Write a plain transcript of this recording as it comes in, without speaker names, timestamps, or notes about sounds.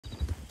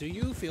Do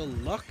you feel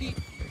lucky?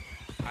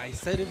 I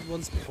said it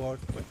once before,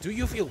 but do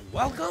you feel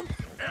welcome?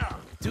 Yeah.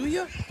 Do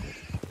you?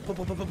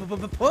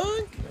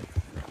 Punk?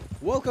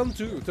 Welcome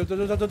to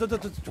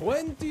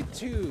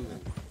 22.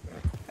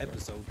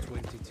 Episode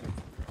 22.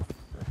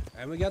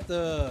 And we got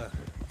the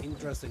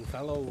interesting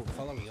fellow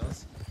following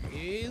us.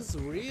 He's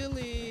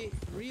really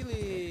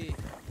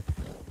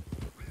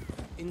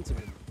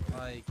intimate.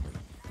 Like,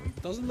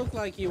 doesn't look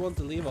like he wants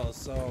to leave us,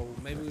 so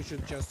maybe we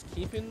should just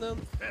keep him then.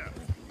 Yeah.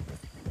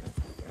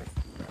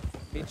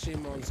 Pitch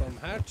him on some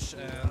hatch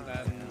and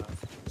then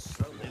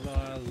live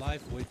a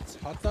life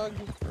with hot dog.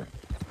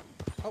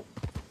 Oh,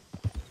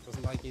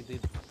 doesn't like he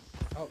did.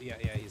 Oh yeah,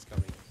 he's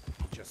coming.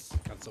 He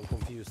just got so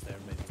confused there,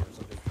 maybe or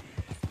something.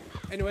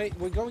 Anyway,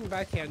 we're going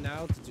back here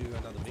now to do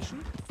another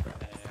mission,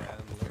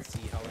 and let's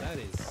see how that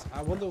is.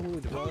 I wonder who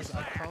it was.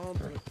 I can't.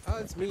 Oh,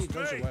 it's me.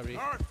 Don't you worry.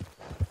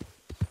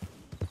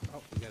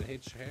 Oh, you got a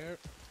hitch here,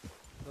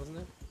 doesn't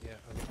it? Yeah.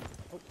 Okay.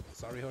 Oh,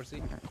 sorry,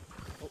 horsey.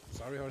 Oh,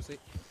 sorry, horsey.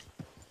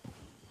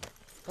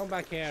 Come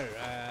back here.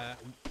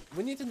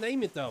 We need to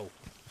name it though.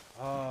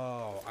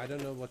 Oh, I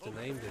don't know what to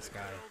name this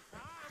guy.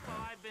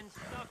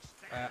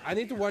 I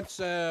need to watch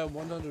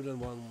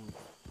 101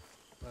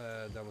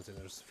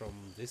 Dalmatians from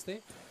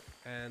Disney,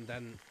 and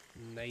then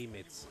name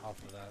it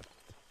after that.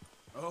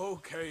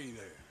 Okay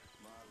there.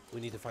 We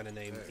need to find a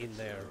name in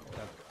there.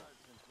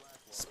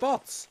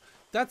 Spots!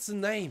 That's the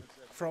name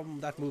from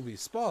that movie.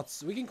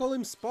 Spots. We can call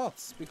him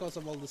Spots because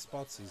of all the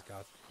spots he's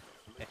got.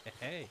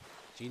 Hey,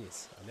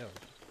 genius. I know.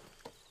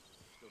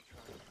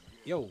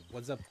 Yo,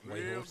 what's up,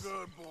 white Real horse?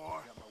 good, boy.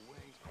 Got my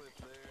wings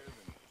clipped there,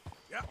 then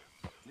Yep.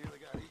 nearly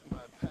got eaten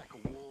by a pack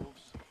of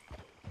wolves.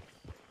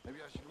 Maybe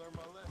I should learn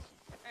my lesson.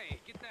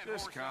 Hey, get that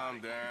Just horse calm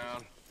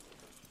down.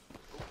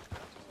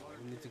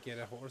 We need to get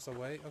a horse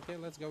away. Okay,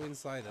 let's go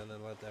inside and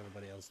then let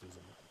everybody else do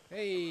something.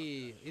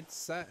 Hey, it's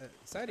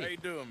Sadie. How you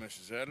doing,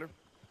 Mrs. Adler?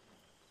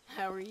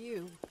 How are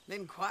you?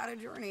 Been quite a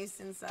journey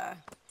since I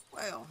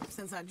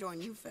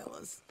joined you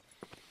fellas.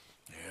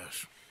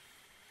 Yes.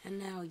 And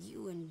now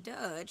you and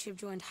Dutch have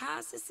joined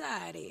high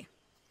society.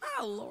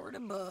 Oh, Lord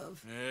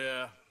above.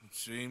 Yeah, it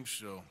seems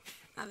so.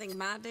 I think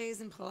my days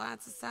in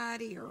polite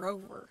society are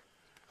over.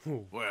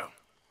 Well,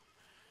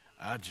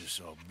 I just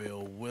saw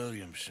Bill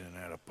Williamson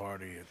at a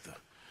party at the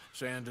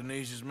San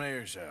Denis'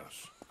 mayor's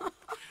house.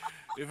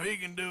 If he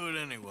can do it,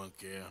 anyone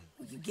can.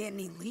 Will you get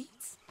any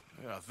leads?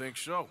 Yeah, I think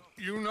so.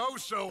 You know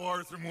so,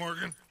 Arthur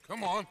Morgan.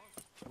 Come on,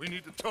 we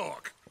need to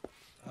talk.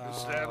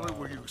 Miss Sadler,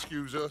 will you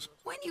excuse us?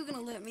 When you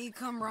gonna let me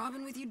come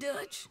robbing with you,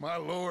 Dutch? My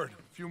lord,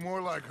 a few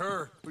more like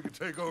her, we could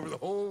take over the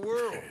whole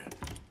world.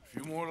 A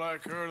few more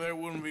like her, there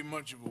wouldn't be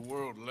much of a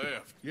world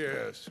left.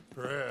 Yes,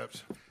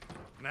 perhaps.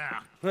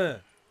 Now, Huh.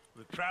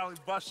 the trolley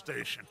bus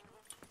station.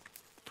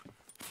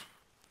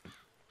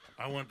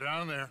 I went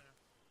down there.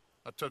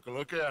 I took a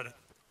look at it.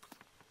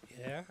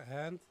 Yeah,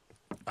 and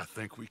I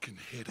think we can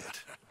hit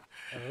it.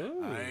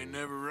 oh, I ain't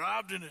never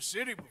robbed in a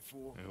city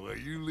before. Well,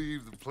 you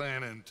leave the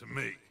planning to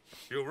me.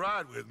 You'll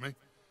ride with me?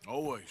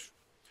 Always.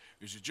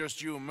 Is it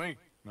just you and me?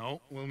 No,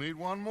 we'll need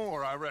one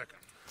more, I reckon.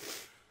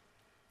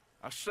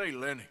 I say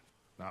Lenny.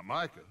 Not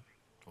Micah.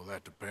 Well,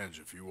 that depends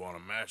if you want a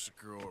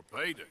massacre or a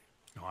payday.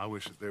 No, I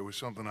wish that there was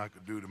something I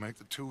could do to make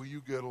the two of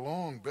you get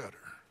along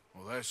better.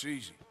 Well, that's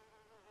easy.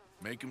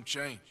 Make him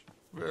change.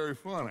 Very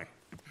funny.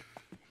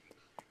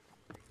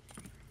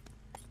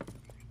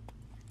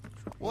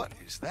 What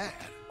is that?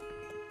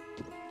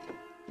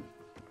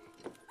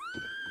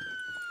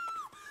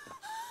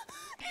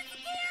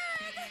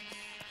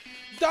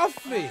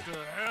 Duffy! What the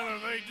hell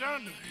have they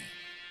done to him?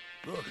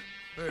 Look,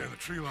 there in the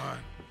tree line.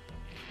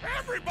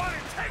 everybody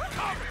take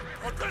cover!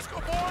 O'Driscoll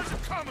boys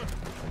are coming!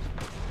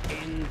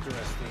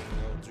 Interesting,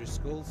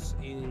 O'Driscoll's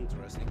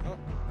interesting. Oh,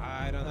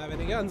 I don't have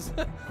any guns.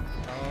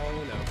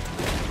 Oh no.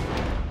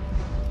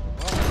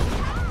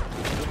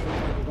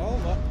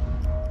 Oh,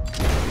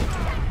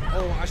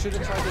 oh, I should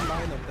have tried the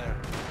line up there.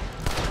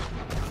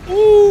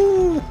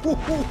 Ooh!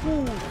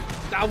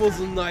 That was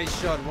a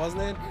nice shot,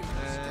 wasn't it?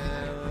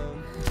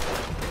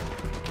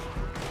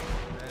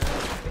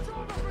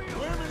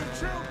 Women and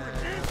children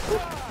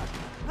inside!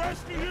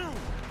 Rest of you,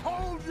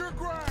 hold your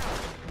ground!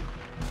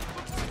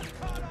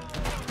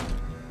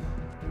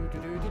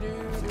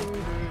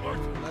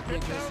 Let me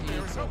just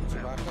eat some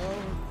tobacco.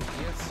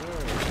 Yes, sir.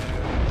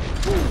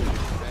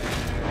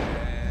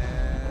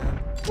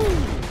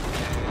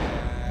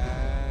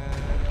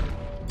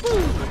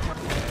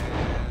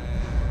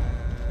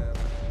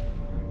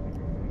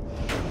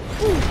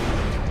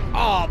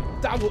 Oh,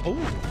 that was. Oh.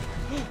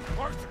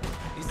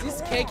 Is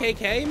this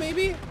KKK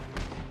maybe?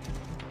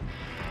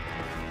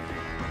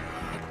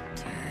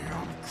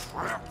 Damn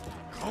crap.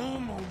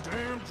 Come on,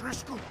 damn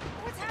Driscoll.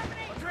 What's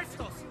happening?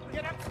 Driscoll's,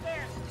 get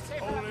upstairs. Save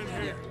Hold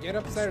in here. Get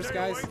upstairs, Stay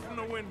guys. away from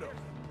the window.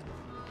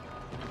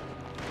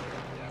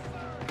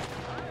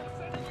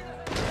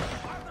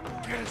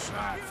 Get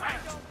inside,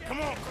 fast. Come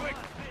on, quick.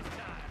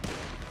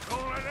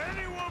 Don't let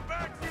anyone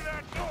back through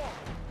that door.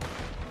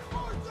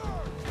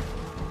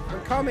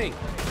 I'm coming.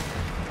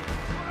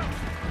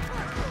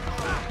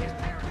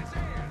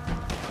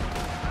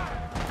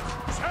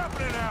 What's happening?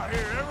 happening out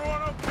here?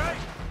 Everyone okay?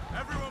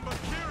 Everyone but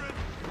Kieran.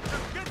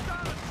 Just get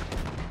down and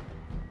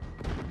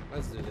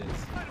Let's do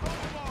this. hold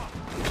them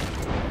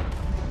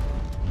off.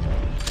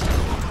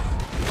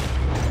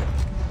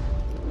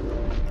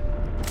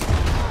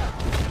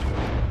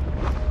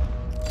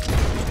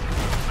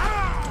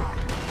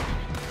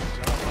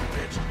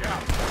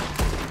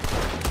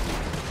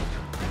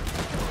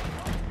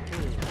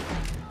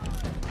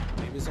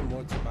 Maybe some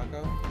more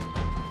tobacco.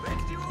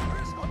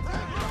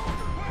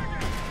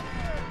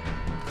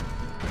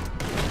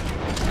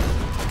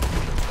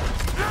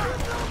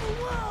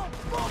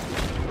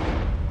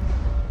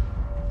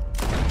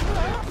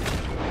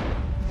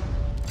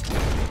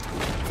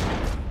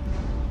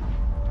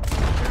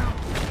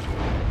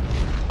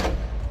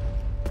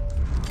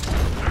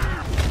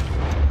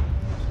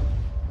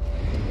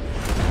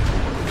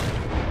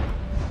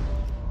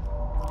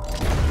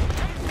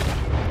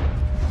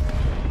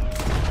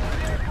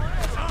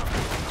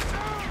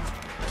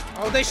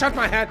 Oh, they shot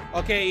my head.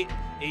 Okay,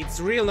 it's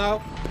real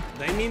now.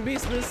 They mean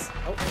business.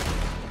 Oh.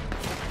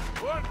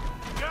 What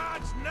in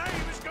God's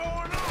name is going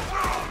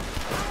on?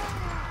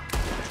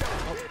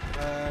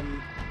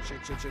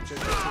 Shit.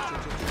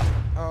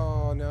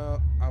 Oh no,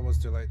 I was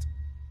too late.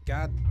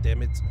 God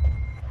damn it.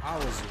 I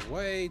was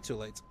way too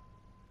late.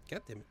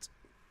 God damn it.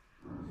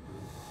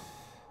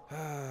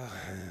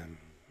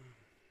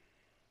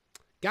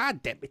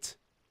 God damn it.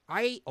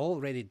 I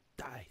already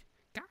died.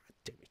 God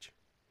damn it.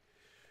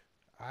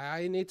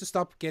 I need to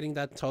stop getting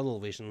that tunnel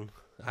vision.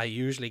 I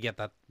usually get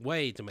that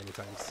way too many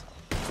times.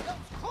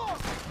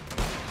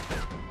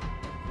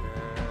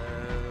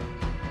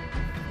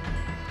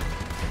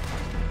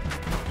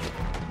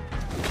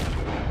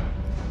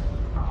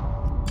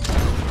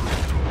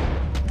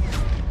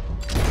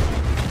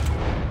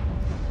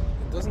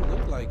 It doesn't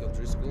look like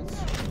O'Driscoll's.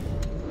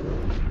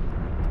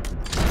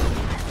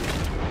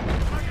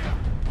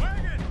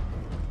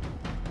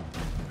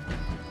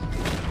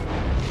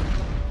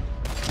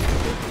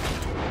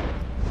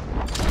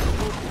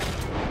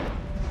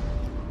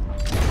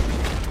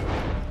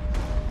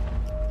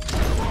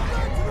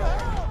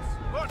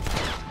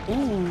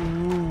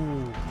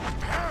 Ooh.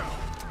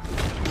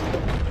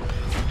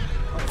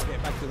 Okay,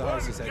 back to the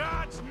house, he said.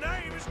 God's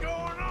name is going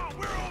on?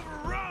 We're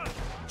overrun.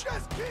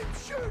 Just keep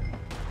shooting.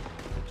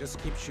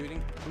 Just keep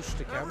shooting. Push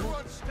the camera.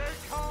 Everyone stay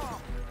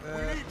calm.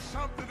 We need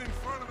something in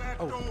front of that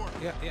Oh, door.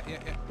 yeah.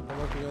 I'm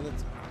working on it.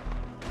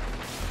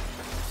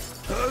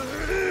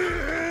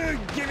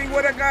 Getting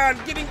what I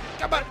got. Getting.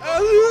 Come on.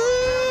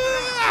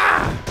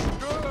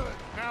 Good.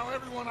 Now,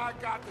 everyone, I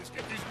got this.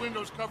 Get these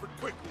windows covered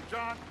quickly.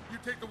 John, you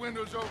take the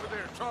windows over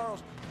there. Charles,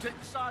 you take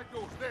the side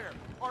doors there.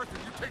 Arthur,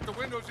 you take the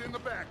windows in the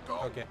back. Go.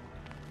 Okay.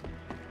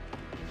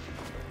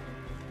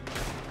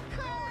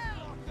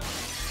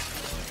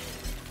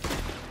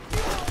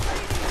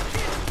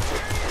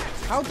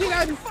 How did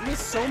I miss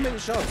so many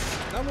shots?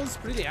 That was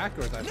pretty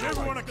accurate, I feel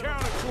Everyone like.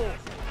 accounted for.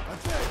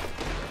 That's it.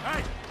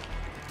 Hey,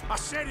 I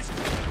said it's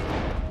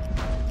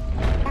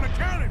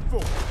unaccounted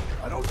for.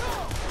 I don't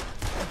know.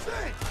 That's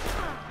it.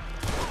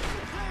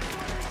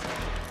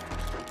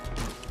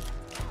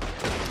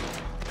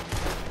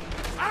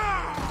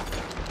 Ah!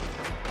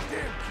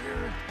 Damn,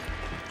 Kieran.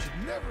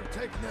 Should never have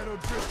taken that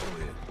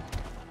O'Driscoll in.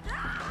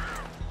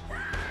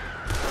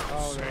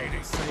 Oh, no.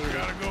 Sadie, Sadie. you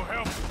gotta go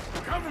help.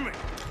 Cover me.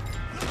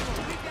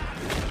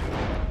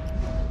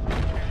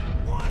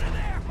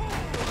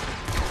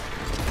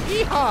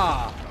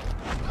 Yeehaw!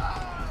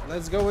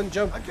 Let's go and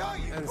jump I got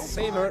you. and Go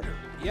save her. behind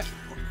Yeah.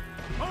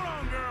 Hold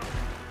on, girl.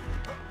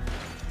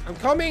 I'm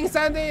coming,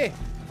 Sandy!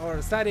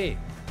 Or Sadie.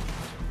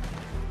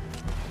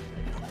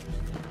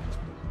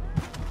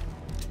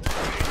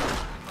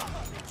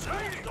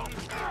 Sadie.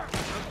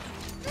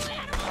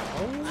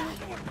 Oh.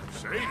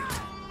 Sadie.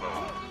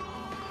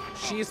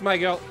 She's my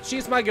girl.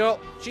 She's my girl.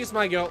 She's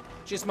my girl.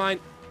 She's mine.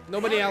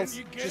 Nobody How else. did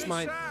you get She's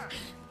mine. inside?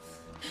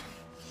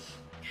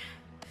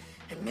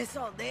 And miss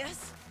all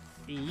this?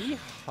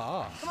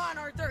 Yeehaw. Come on,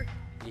 Arthur.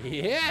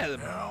 Yeah,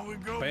 Now we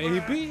go baby.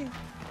 back.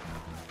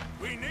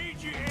 We need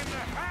you in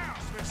the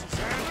house, Mrs.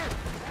 Adler.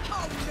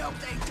 Oh, no,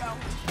 they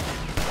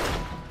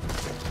don't.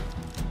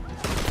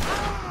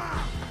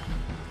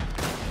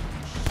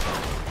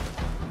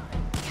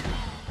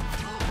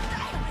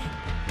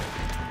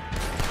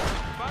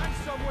 Find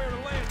somewhere to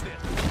land it.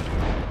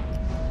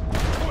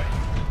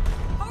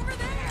 Over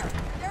there.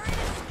 They're in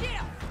a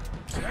skiff.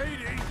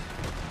 Sadie.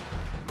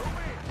 Move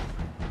in.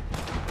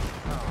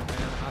 Oh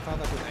man, I thought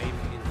I could aim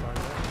in front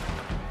of her.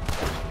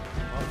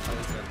 Oh, at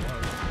least that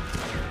one.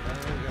 And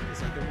then we got the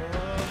second one.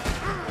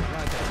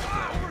 Right there.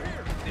 Over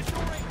here. This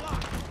door ain't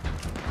locked.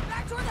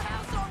 Back toward the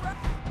house, all right.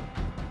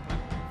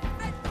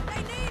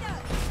 They need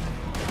us.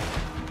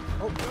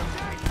 Oh,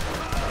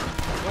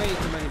 way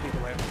too many people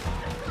here.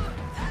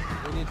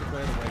 We need to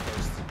clear the way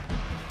first.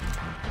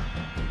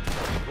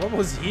 What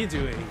was he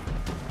doing?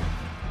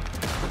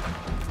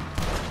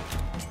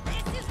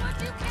 This is what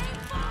you came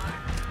for.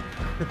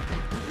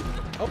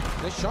 Oh,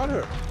 they shot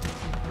her.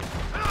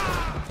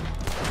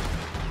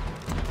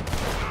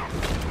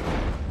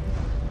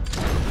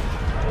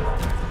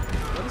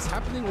 What is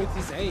happening with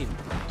his aim?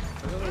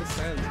 I don't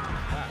understand that.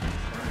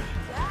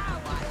 Ah,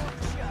 why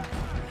don't you?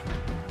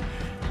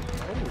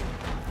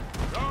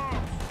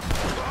 Oh,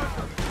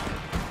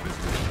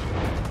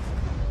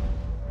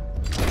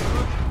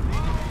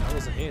 that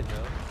was a hit,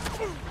 though.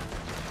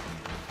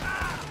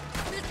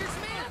 Mr.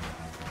 Smith!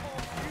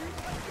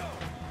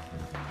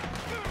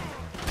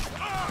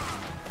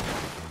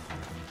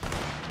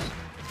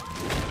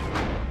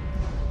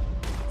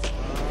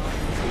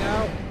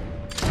 Now.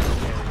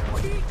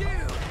 What do you do?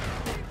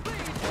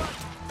 Please, what?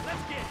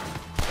 Let's get it.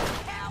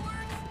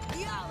 Cowards!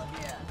 The all of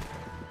you!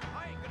 I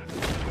ain't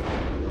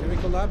gonna... Can we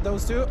collab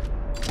those two?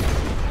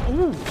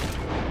 Ooh.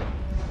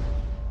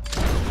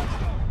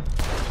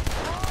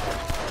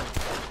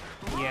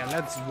 Yeah,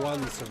 let's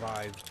one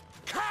survive.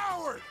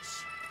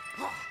 Cowards!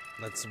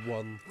 Let's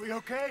one. We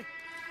okay?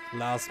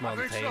 Last man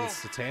think tails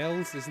so. to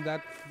tails, isn't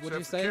that what you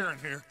Except for say? Karen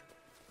here.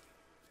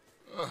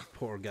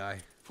 Poor guy.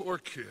 Poor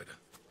kid.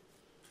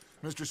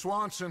 Mr.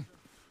 Swanson,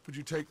 would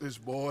you take this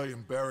boy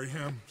and bury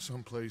him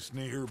someplace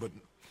near, but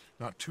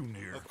not too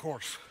near? Of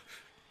course.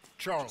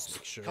 Charles,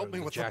 Make sure help me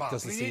the with Jack the box.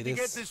 doesn't We see need to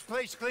get this. this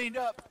place cleaned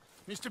up.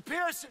 Mr.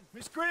 Pearson,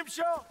 Miss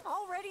Grimshaw.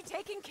 Already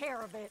taking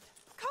care of it.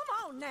 Come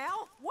on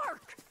now,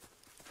 work.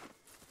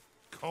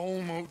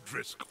 Colm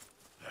O'Driscoll.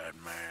 That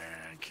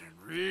man can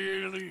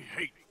really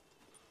hate.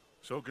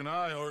 So can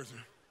I,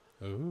 Arthur.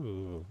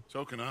 Ooh.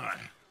 So can I.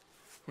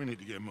 We need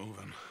to get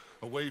moving.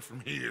 Away from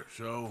here.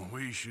 So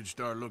we should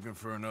start looking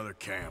for another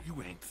camp.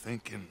 You ain't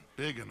thinking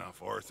big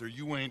enough, Arthur.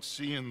 You ain't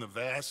seeing the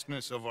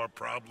vastness of our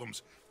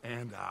problems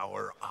and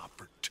our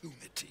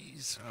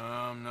opportunities.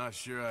 I'm not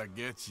sure I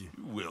get you.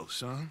 You will,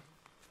 son.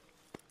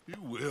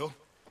 You will.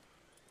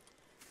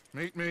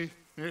 Meet me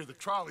near the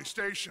trolley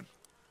station.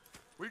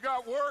 We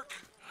got work.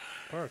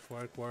 Work,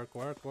 work, work,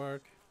 work,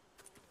 work.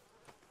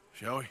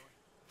 Shall we?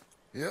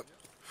 Yep.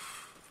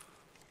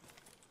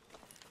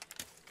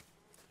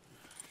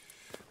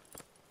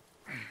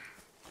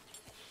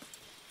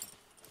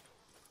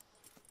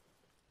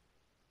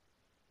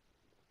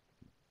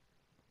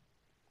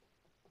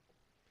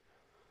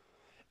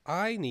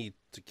 I need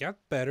to get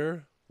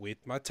better with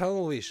my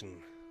tunnel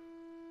vision.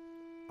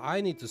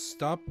 I need to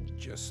stop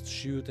just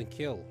shoot and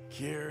kill.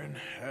 Kieran,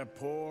 that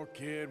poor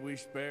kid we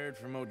spared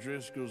from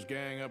O'Driscoll's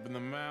gang up in the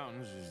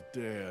mountains is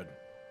dead.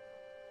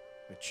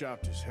 They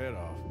chopped his head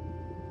off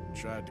and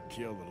tried to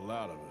kill the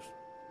lot of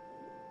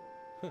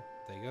us.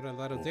 They got a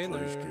lot of Whole dinner.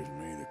 place gives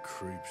me the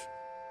creeps.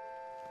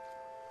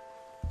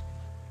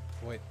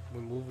 Wait, we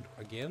moved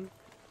again?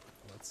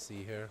 Let's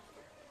see here.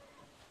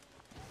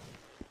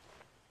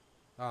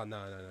 Oh,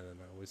 no.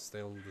 We're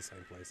still in the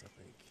same place, I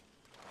think.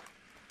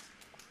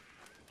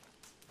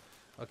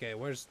 Okay,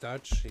 where's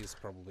Dutch? He's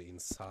probably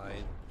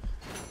inside.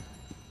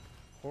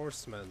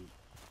 Horseman.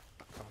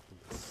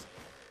 Accomplice.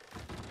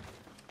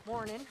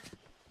 Morning.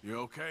 You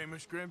okay,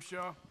 Miss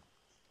Grimshaw?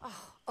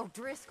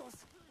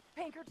 O'Driscoll's.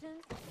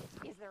 Pinkerton.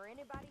 Is there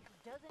anybody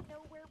who doesn't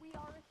know where we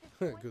are at this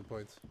point? Good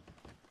point.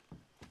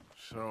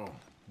 So,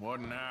 what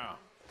now?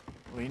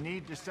 We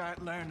need to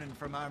start learning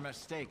from our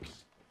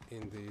mistakes.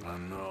 Indeed. I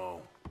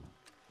know.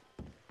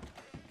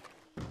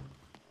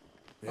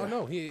 Oh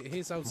no,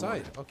 he's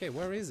outside. Okay,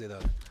 where is he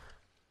then?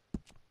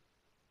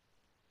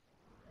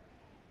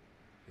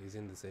 He's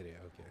in the city.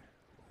 Okay,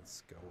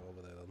 let's go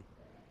over there then.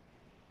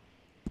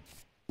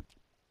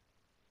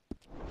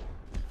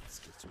 Let's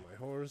get to my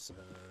horse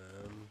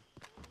and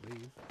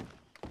leave.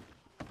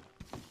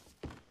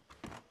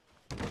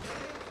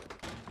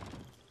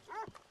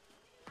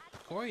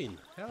 Coin!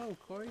 Hello,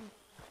 coin!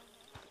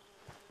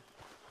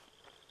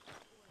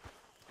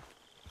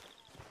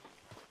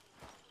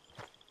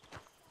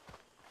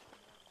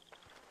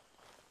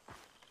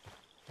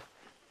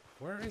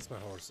 Where is my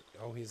horse?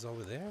 Oh, he's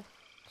over there?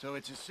 So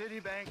it's a city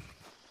bank,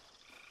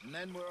 and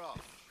then we're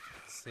off.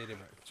 City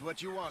bank. It's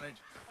what you wanted.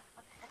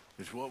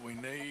 It's what we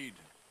need.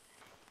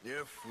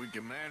 If we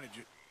can manage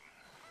it.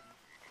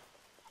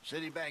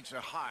 City banks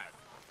are hard,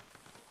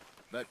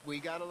 but we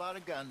got a lot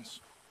of guns.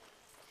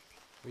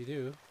 We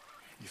do.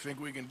 You think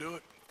we can do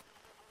it?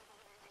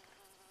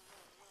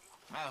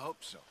 I hope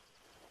so.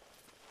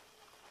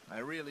 I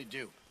really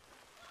do.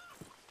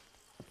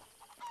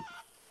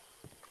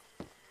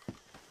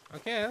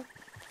 Okay,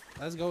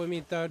 let's go and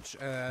meet Dutch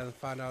and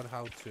find out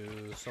how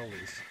to solve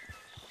this.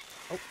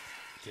 Oh,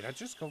 did I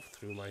just go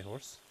through my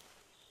horse?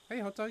 Hey,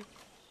 hot dog.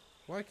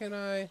 Why can't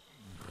I?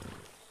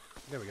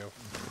 There we go.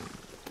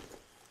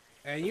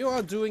 And you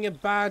are doing a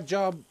bad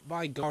job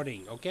by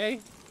guarding, okay?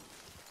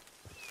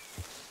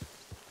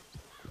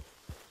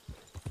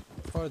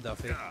 Poor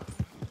Duffy.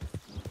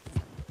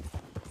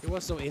 He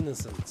was so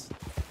innocent.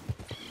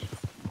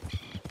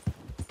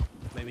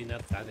 Maybe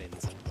not that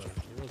innocent, but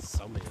he was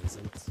some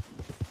innocent.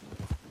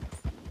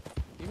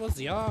 He was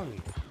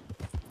young.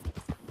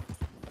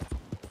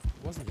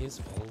 It wasn't his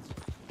fault.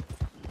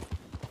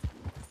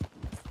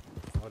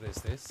 What is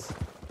this?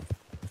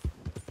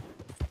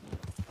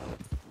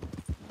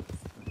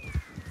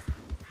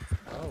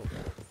 Oh.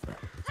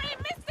 Hey,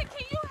 mister,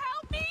 can you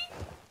help me?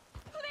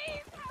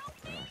 Please help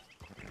me.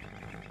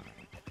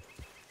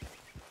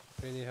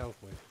 What do you need help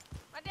with?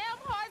 My damn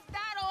horse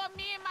died on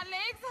me and my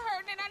legs hurt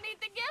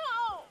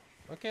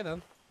Okay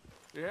then.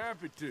 You're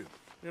happy to.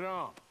 Get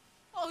on.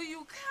 Oh,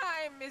 you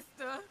kind,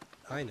 mister.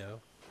 I know.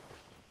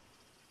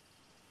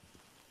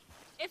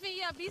 If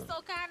you be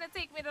so kind to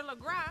take me to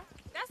LeGras,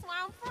 that's where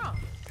I'm from.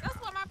 That's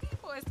where my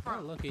people is Oh,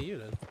 from. look at you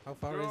then. How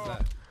far is Sure.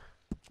 that?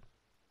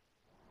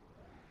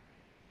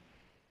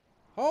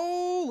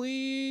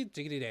 Holy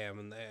diggity damn.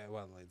 And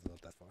well, it's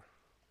not that far.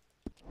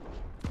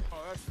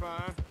 Oh, that's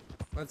fine.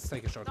 Let's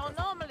take a shortcut. Don't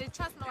normally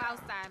trust no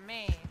outside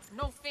man.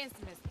 No offense,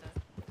 mister.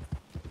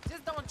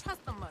 Just don't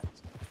trust him much.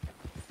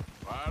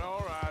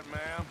 All right,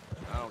 ma'am.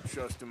 I don't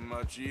trust him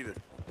much either.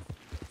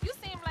 You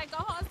seem like a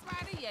horse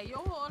rider, yeah, your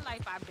whole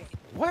life, I bet.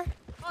 What?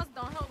 Horse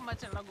don't help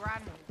much in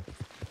LeGras.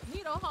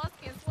 Neither horse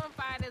can swim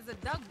fine as a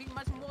duck, be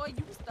much more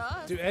used to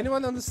us. Do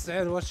anyone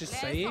understand what she's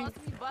Last saying? horse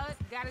we bud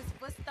got his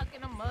foot stuck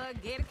in the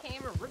mud, gator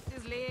came and ripped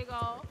his leg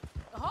off.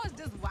 The horse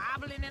just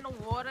wobbling in the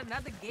water,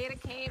 another gator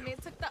came in,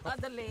 took the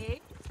other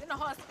leg. Then the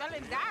horse fell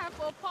and died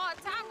for a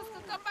part-timers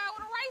could come by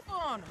with a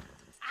rifle on him.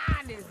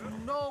 Honest,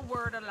 no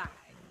word of lie.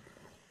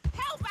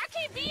 Help, I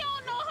can't be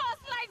on no horse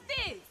like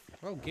this.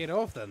 Well, get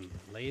off then,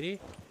 lady.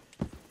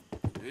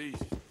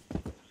 Jesus.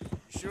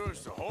 You sure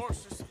it's the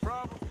horse that's the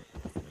problem?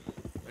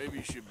 Maybe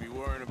you should be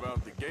worrying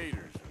about the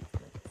gators.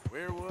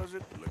 Where was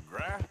it?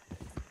 LeGras?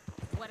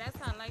 Well, that's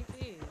how life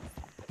is.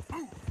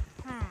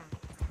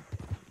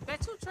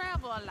 Bet you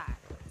travel a lot.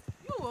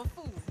 You a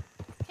fool.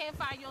 Can't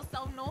find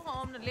yourself no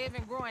home to live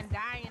and grow and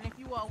die in if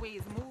you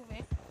always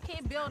moving.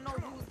 Can't build no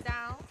roots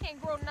down. Can't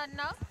grow nothing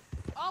up.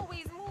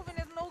 Always moving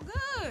is no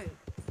good.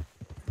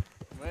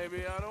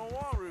 Maybe I don't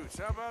want roots.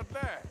 How about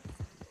that?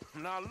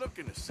 I'm not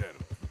looking to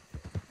settle.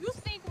 You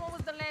think when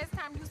was the last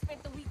time you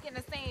spent the week in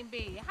the same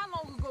bed? How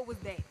long ago was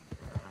that?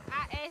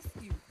 I asked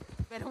you.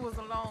 Bet it was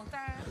a long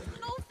time.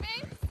 No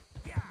offense.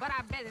 But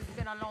I bet it's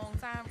been a long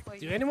time for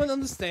Do you. anyone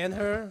understand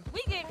her?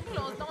 We getting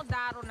close. Don't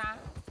dawdle now.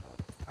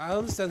 I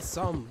understand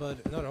some,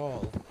 but not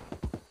all.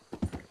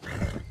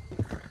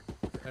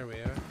 There we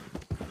are.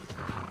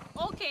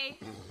 Okay,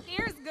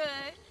 here's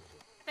good.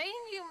 Thank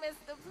you,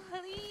 mister.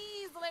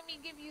 Please let me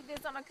give you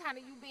this on account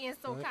of you being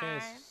so Okay,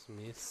 kind.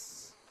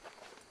 miss.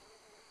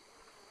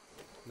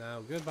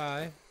 Now,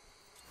 goodbye.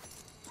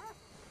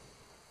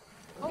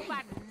 Hope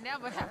I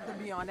never have to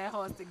be on that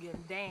horse again,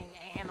 dang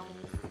animal.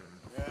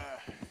 Yeah,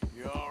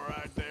 you all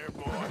right there,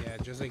 boy? Yeah,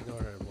 just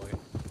ignore her, boy.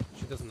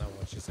 She doesn't know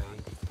what she's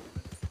saying.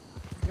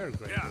 You're a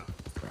great Yeah.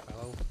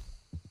 fellow.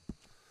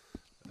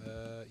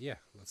 Yeah,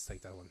 let's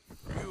take that one.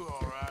 You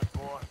all right,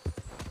 boy?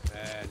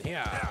 And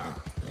here.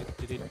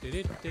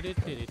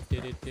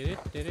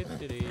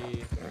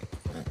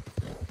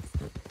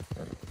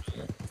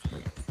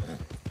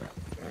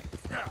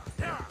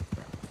 Yeah.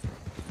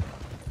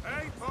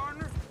 Hey,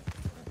 partner.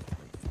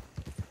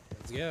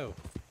 Let's go.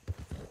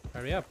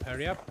 Hurry up,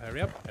 hurry up,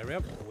 hurry up, hurry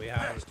up. We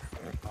have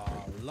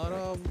a lot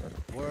of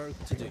work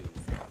to do.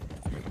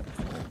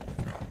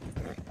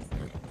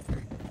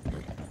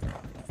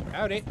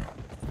 Howdy.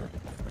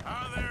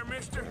 Hi there,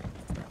 mister.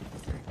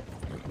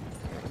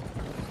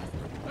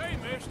 Hey,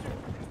 mister.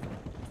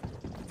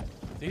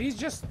 Did he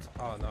just...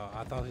 Oh no,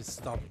 I thought he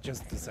stopped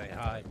just to say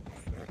hi.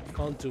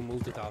 Can't do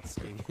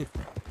multitasking.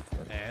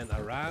 And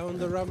around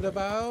the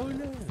roundabout.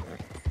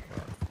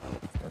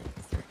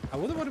 I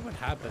wonder what would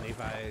happen if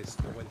I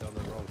went on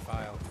the wrong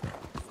file.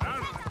 Out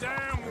of the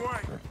damn way.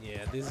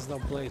 Yeah, this is no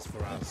place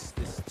for us.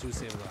 This is too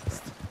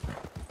civilized.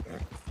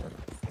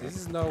 This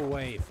is no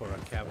way for a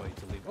cowboy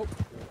to leave. Oh!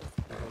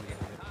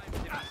 Time to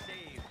be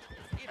saved.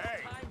 It's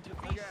Hey, time to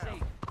be look out.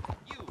 safe.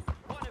 You,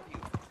 one of you,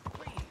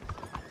 please.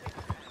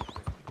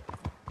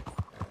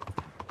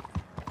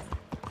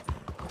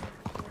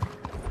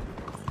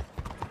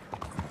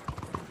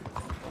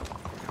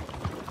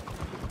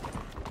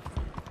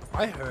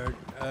 I heard,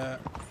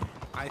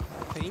 I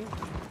think,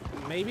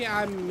 maybe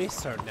I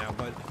misheard now,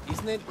 but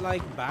isn't it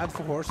like bad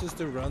for horses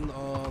to run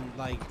on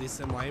like this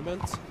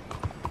environment?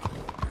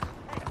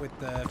 With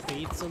the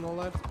feet and all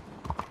that?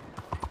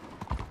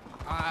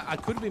 I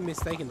could be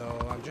mistaken though,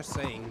 I'm just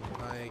saying,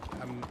 like,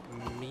 I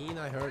mean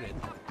I heard it.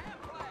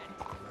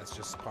 Let's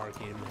just park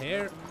him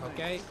here,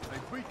 okay? Hey,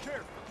 be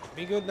careful.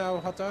 Be good now,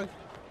 hot dog.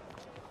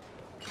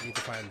 Need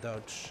to find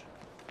Dodge.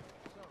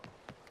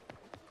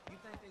 You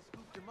think they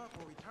scooped him up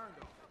when we turned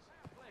on us?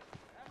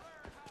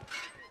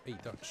 Hey,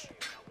 Dodge.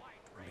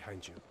 I'm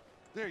behind you.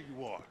 There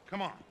you are.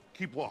 Come on.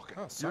 Keep walking.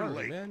 Oh, You're sorry,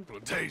 late. man. Couple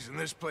of days in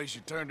this place,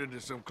 you turned into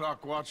some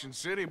clock-watching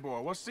city boy.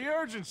 What's the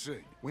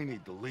urgency? We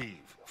need to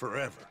leave.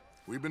 Forever.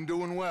 We've been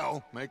doing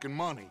well, making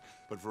money,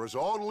 but for us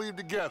all to leave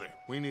together,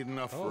 we need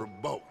enough for a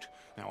boat.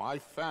 Now, I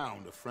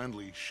found a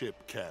friendly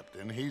ship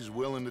captain. He's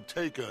willing to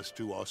take us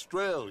to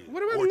Australia.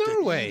 What about or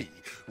Norway?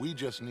 Tahiti. We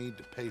just need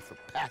to pay for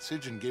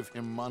passage and give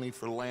him money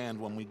for land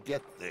when we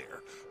get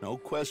there. No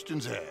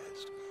questions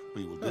asked.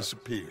 We will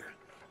disappear,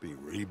 be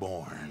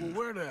reborn. Well,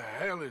 where the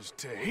hell is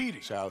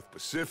Tahiti? South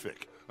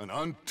Pacific, an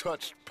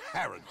untouched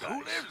paradise. Who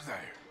lives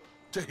there?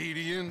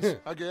 Tahitians,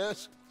 I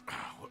guess.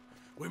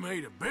 We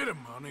made a bit of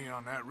money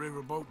on that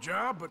riverboat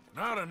job, but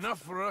not enough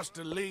for us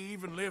to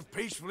leave and live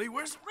peacefully.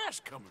 Where's the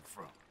rest coming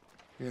from?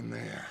 In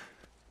there.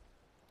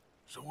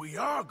 So we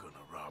are gonna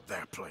rob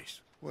that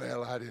place.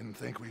 Well, I didn't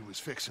think we was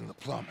fixing the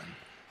plumbing.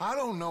 I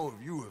don't know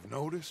if you have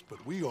noticed,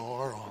 but we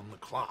are on the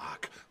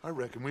clock. I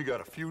reckon we got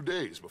a few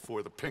days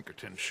before the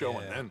Pinkertons show,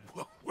 and then,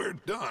 well, we're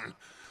done.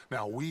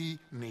 Now, we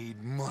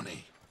need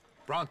money.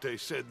 Bronte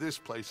said this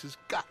place has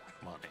got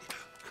money.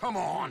 Come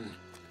on.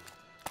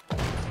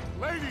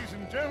 Ladies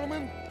and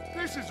gentlemen,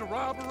 this is a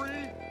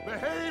robbery.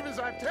 Behave as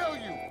I tell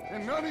you,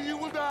 and none of you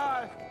will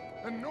die.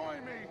 Annoy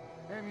me,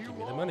 and you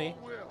all money.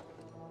 will.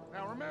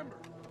 Now remember,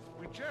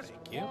 we just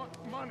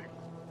want money.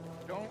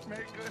 Don't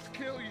make us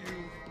kill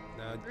you.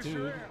 Now, Yes, dude,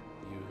 sir.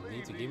 you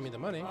need to give me the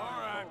money. All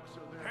right,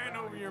 hand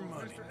over your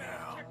money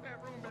now. Check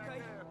that room back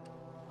there.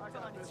 I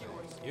got this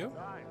place. You?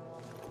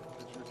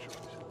 It's your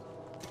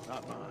choice,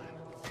 not mine.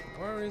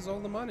 Where is all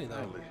the money, though?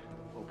 Kindly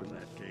open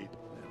that gate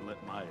and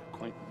let my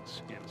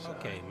acquaintance inside.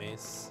 Okay,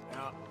 miss.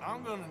 Now,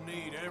 I'm gonna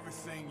need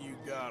everything you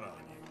got on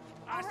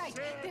you. All right,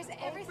 there's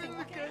everything. Open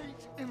the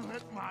gate and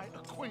let my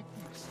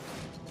acquaintance.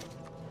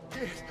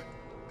 Yes,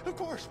 of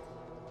course.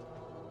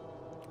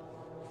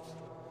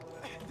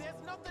 There's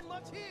nothing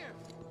much here.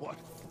 What?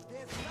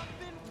 There's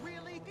nothing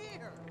really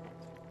here.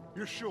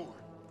 You're sure?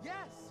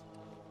 Yes.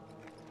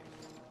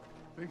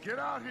 Then get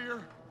out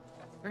here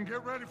and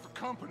get ready for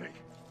company.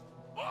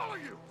 All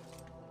of you!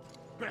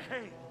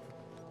 Behave.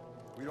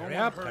 We don't Hurry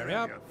want up, to hurt hurry any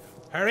up. of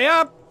you. Hurry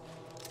up!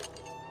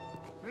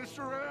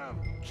 Mr. M,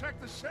 check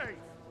the safe.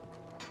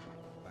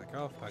 Back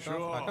off, back Sure.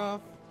 off, back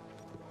off.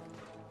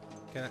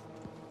 Can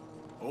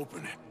I?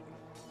 Open it.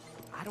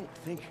 I don't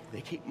think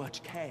they keep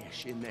much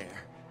cash in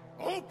there.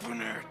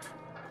 Open it!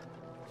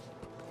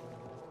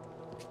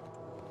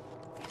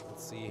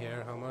 Let's see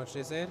here, how much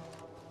is it?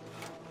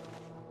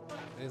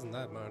 It isn't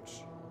that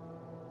much.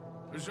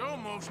 There's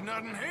almost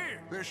nothing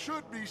here. There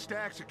should be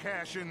stacks of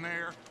cash in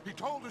there. He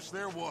told us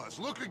there was.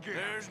 Look again.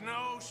 There's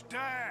no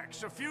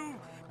stacks. A few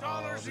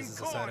dollars in this is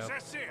a coins, setup.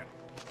 that's it.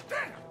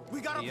 Damn!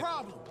 We got a Yep.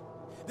 problem.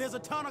 There's a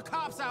ton of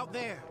cops out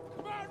there.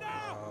 Come on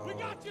now! We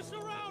got you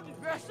surrounded!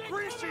 That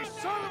greasy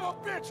son of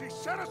a bitch! He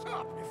set us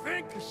up! You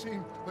think? It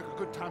seemed like a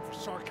good time for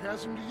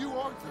sarcasm to you,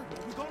 Arthur.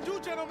 What we gonna do,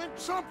 gentlemen?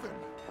 Something!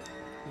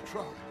 The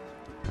trolley.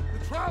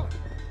 The trolley!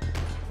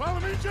 Follow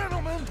me,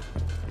 gentlemen!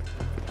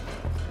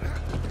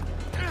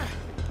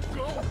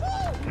 Go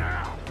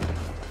now!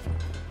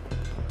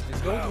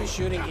 He's going to be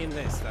shooting in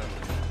this, then.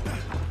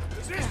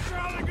 Does this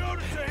trolley go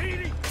to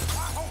Tahiti?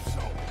 I hope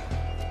so.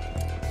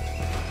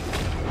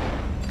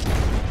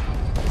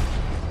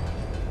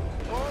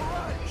 All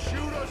right,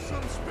 shoot us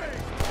some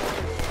space.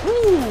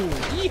 Woo!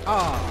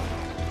 Yeehaw!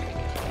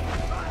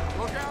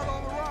 Look out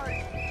on the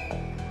right.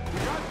 We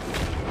got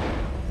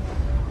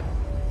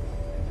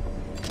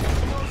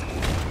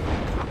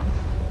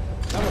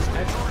That was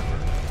excellent.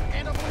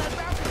 Hand up on that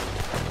balcony.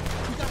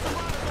 We got some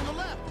riders on the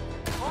left.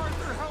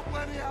 Arthur, help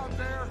Lenny out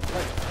there.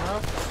 Wait, huh?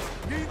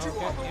 Need you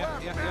on the yeah,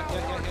 left yeah, now.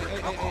 yeah.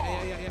 Come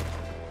on.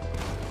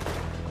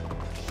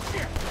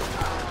 Shit.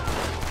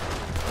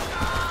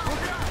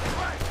 Look out!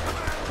 Right,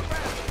 coming out of the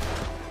back.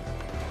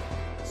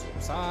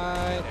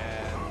 Side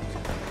and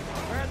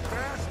That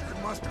bastard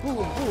must have boom,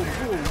 called boom, in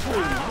boom, and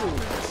boom, out boom. of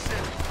this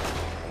city.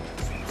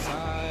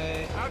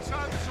 Side.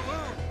 Outside the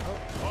saloon.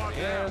 Oh,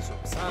 yeah,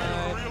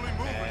 side. We're really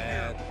moving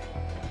And here.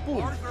 boom.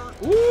 Arthur,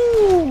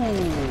 Ooh!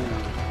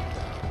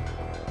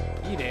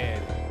 He did.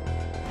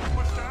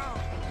 what's down?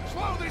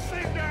 Slow this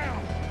thing down.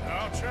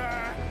 I'll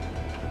try.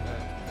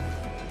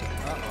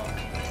 Uh-oh.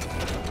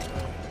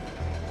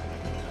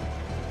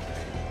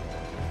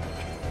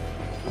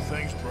 The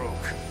thing's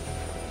broke.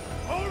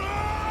 Hold on!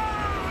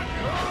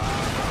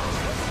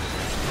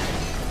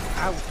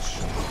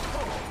 Ouch.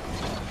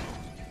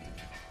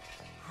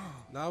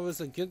 Now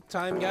is a good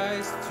time,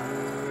 guys,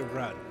 to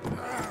run.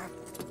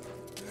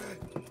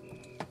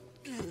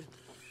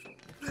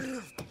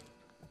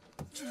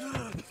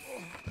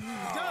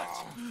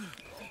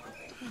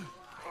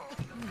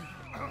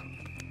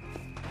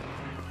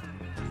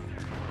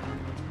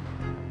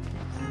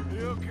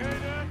 You okay,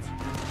 Dutch?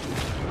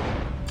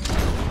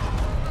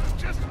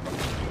 Just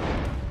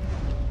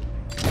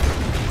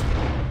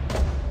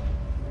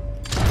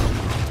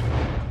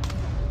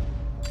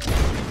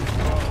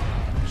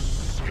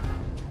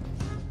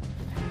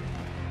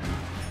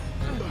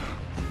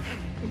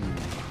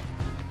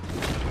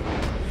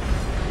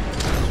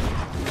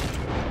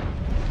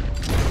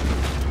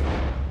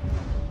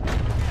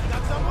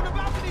Got someone on the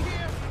balcony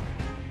here.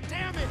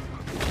 Damn it.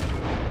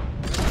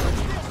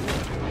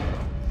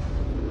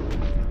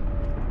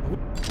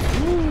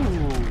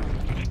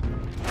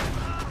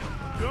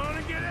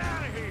 Gonna get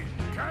out of here,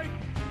 okay?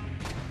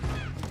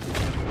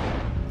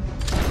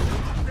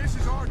 this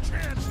is our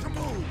chance to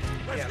move.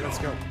 Let's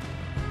go.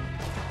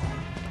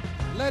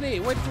 Lenny,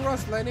 wait for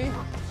us, Lenny.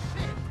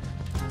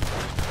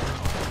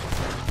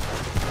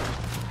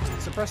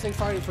 Suppressing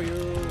fire for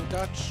you,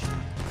 Dutch.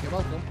 You're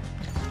welcome.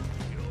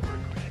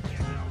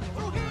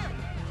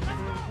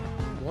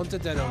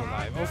 Wanted dead or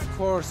alive. Of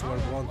course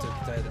we're wanted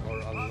dead or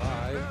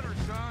alive.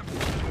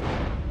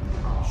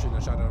 Shouldn't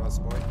have shot at us,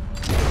 boy.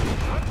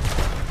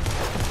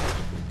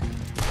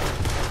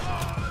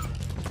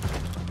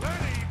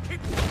 Lenny,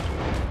 keep...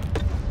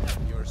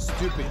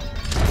 stupid.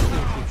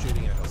 Still keep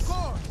shooting at us. Of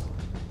course.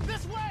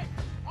 This way.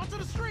 Onto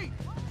the street.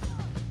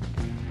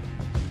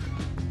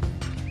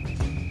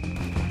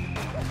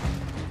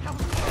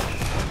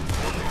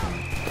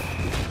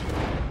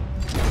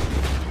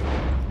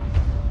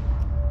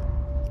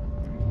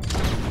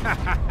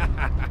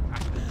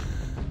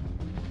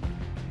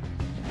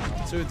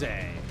 Not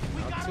today.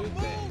 Not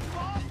today.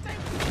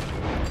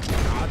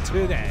 Not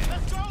today.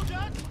 Let's go,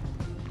 Judge.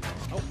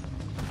 Oh.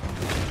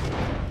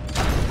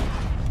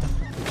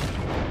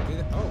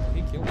 Oh,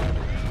 he killed him.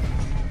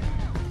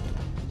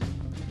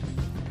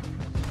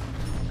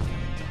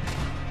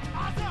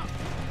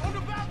 On the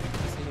back.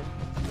 See him?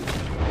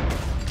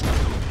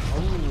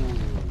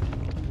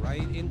 Oh,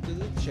 right into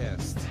the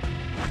chest.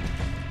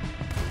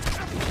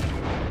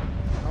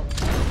 Oh.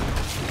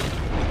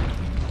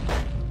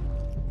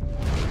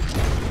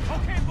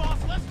 Okay, boss,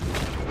 let's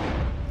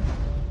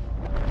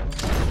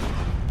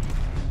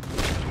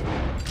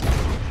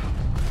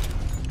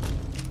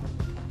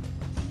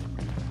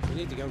We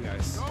need to go,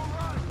 guys. go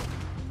run.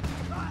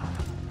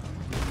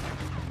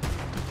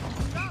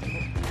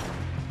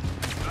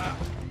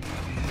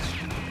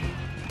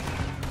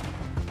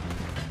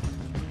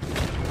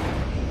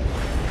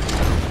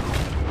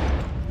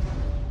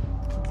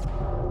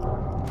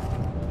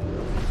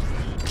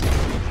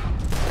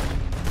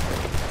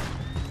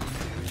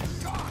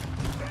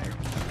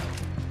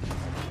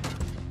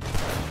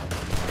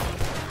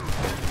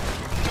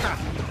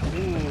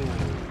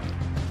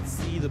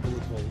 See the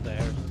bullet hole there.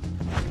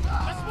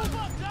 Let's move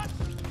up, Judge.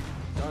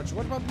 Dodge,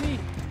 what about me?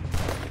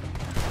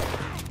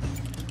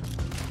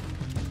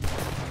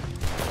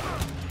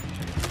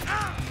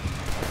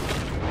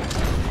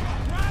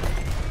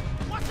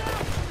 Watch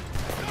out.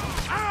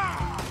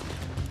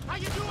 How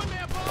you doing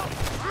there, boss?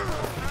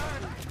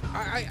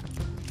 I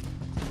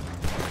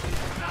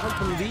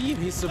can't believe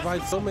he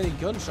survived so many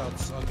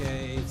gunshots.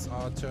 Okay, it's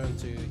our turn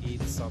to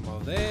eat some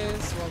of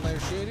this while they're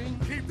shooting.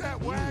 Keep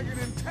that wagon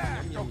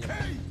intact,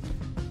 okay?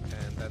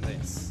 And then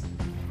this.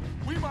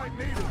 We might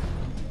need it.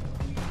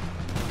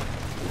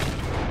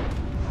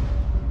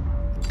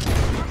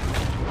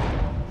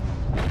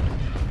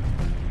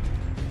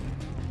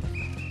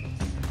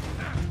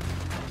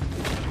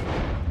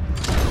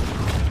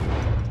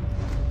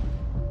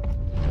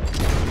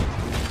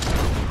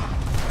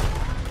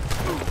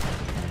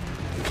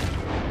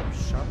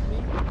 Shot me?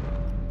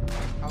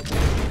 How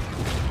dare you?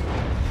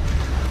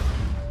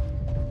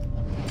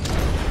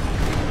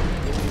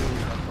 Ooh,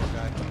 that poor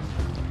guy.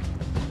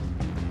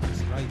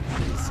 He's right in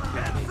his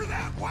kidney. For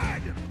that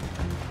wagon!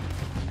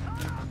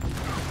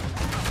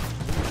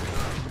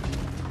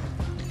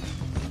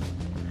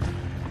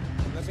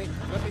 Let me.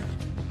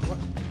 What?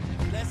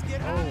 Let's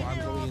get Oh, out of I'm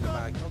here, going in the Olga.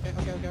 bag.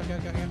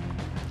 Okay.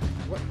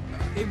 What?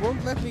 It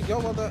won't let me go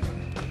on the.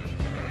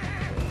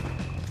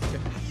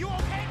 You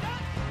okay,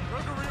 Judge?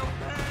 Took a real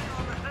bang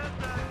on the head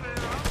back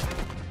there, huh?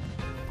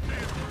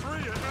 Being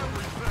free of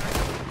everything.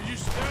 You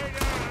stay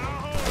down and I'll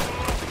hold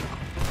on.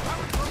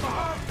 Coming from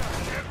behind us.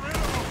 Get rid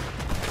of them.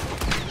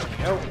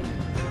 Oh.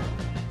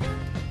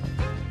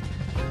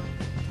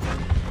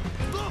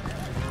 Look!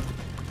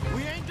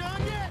 We ain't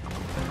done yet!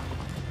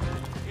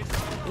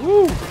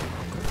 Woo!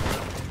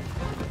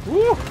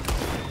 Woo!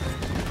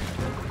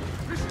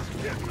 This is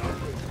getting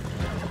ugly.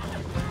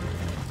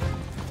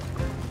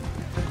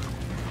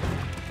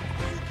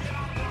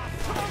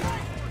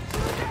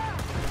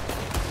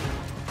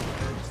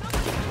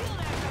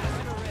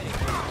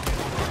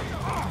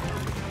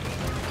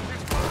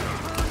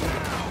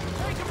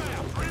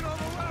 Green on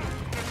the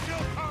left. They're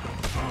still coming.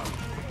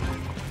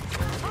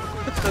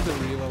 The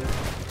reload.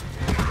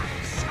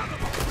 Son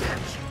of a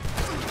bitch!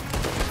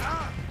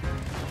 Ah!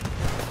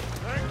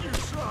 Thank you,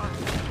 son.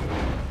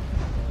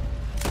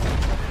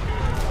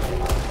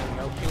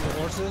 No, kill the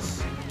horses.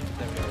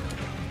 There we go.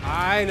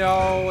 I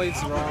know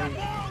it's wrong.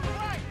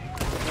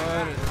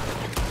 But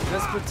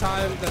desperate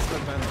time,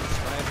 desperate advantage,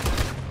 right?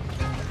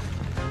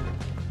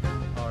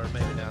 Or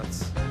maybe not.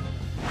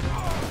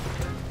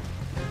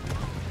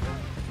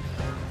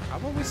 How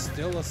about we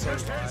still Just head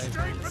survive?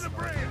 straight for the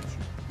bridge.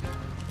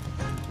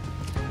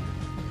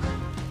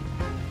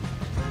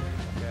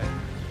 Okay,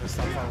 let's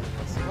stop following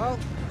us. Well,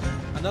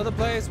 another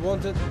place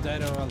wanted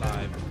dead or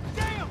alive.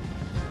 Damn!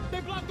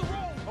 They blocked the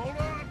road! Hold on.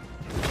 I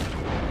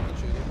can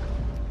shoot him.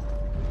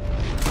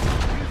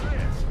 Use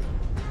this.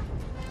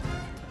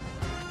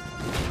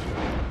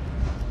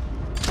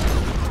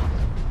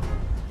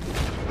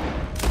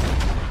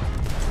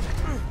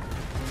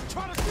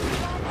 Try to shoot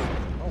him out!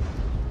 Oh.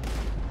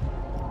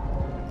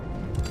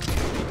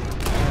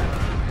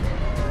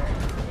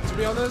 To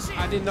be honest,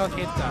 I did not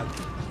hit that.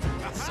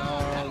 So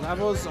that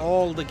was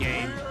all the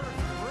game.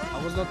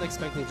 I was not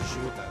expecting to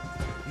shoot that.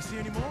 You see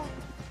any more?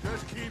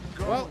 Just keep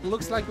going. Well,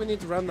 looks like we need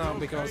to run now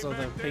Okay, because of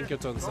the back there.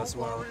 Pinkertons as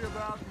well. Don't worry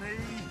about me.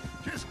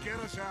 Just get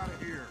us out of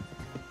here.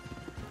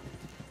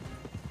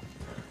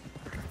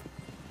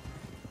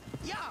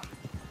 Yeah!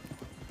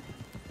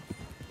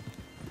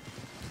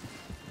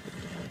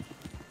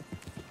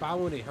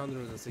 Bounty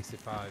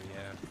 165,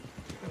 yeah.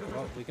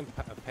 Well, we can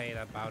pay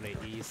that bounty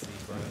easy,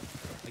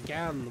 but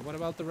again, what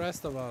about the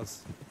rest of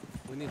us?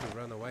 We need to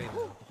run away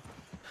now.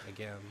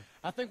 Again.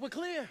 I think we're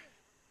clear.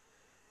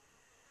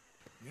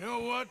 You know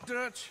what,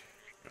 Dutch?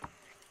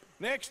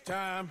 Next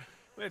time,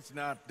 let's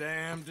not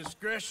damn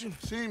discretion.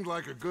 Seemed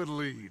like a good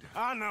lead.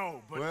 I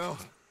know, but... Well,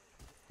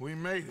 we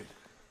made it.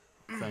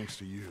 Thanks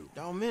to you.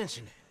 Don't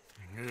mention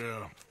it.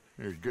 Yeah.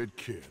 You're a good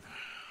kid.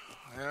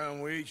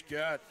 And we each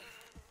got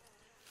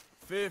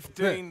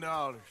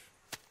 $15.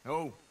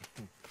 Oh,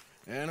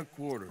 and a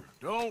quarter.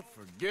 Don't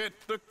forget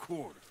the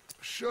quarter.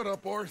 Shut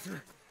up,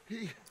 Arthur.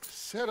 He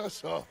set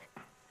us up.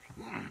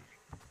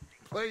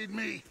 Played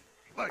me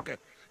like a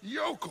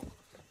yokel.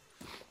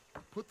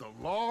 Put the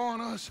law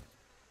on us.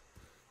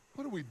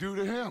 What did we do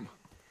to him?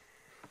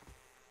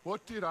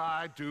 What did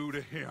I do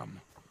to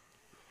him?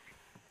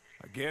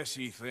 I guess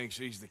he thinks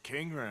he's the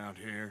king around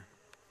here.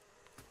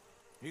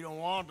 He don't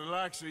want the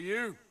likes of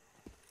you.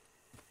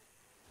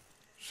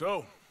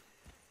 So,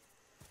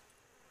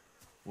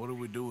 what are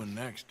we doing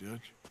next,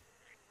 Dutch?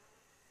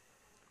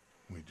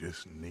 We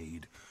just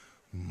need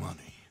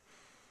money.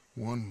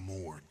 One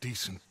more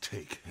decent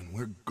take, and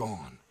we're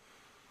gone.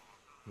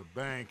 The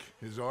bank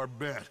is our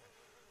bet.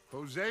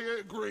 Hosea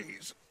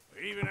agrees.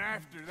 Even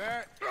after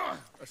that?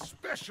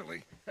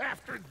 Especially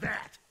after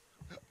that.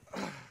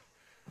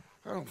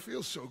 I don't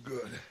feel so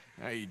good.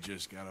 Now you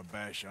just got a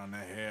bash on the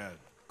head.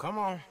 Come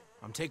on.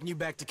 I'm taking you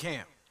back to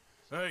camp.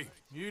 Hey,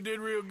 you did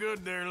real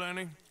good there,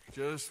 Lenny.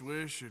 Just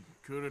wish it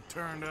could have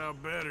turned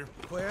out better.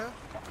 Well,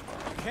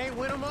 can't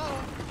win them all.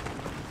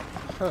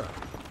 Huh.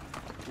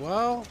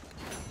 Well,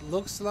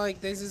 looks like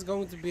this is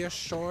going to be a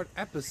short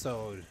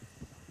episode.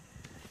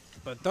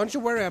 But don't you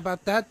worry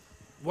about that.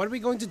 What are we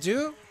going to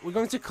do? We're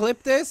going to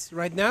clip this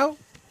right now.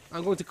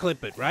 I'm going to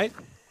clip it, right?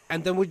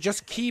 And then we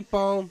just keep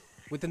on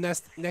with the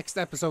next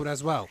episode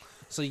as well.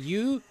 So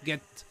you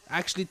get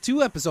actually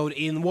 2 episodes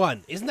in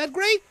one. Isn't that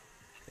great?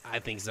 I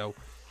think so.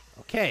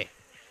 Okay.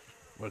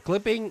 We're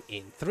clipping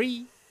in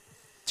 3,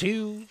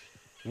 2,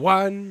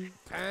 1,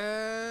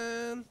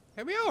 and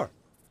here we are.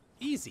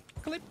 Easy.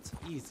 Clipped.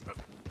 Easy.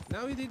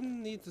 Now we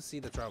didn't need to see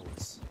the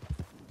troubles.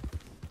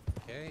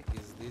 Okay,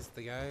 is this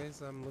the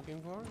guys I'm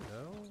looking for?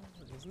 No,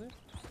 isn't it?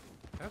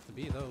 Have to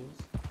be those.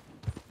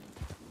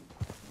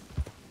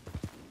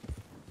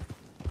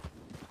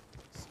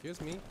 Excuse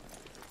me,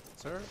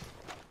 sir.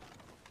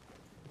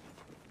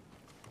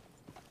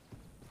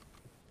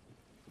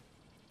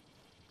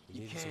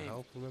 You need some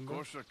help, remember? Of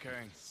course I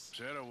can.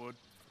 Said I would.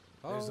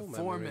 There's a Oh,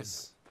 foreman.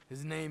 memories.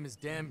 His name is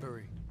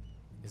Danbury.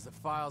 There's the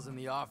files in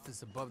the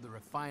office above the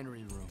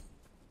refinery room.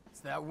 It's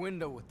that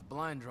window with the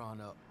blind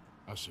drawn up.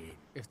 I see it.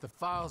 If the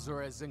files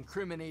are as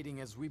incriminating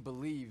as we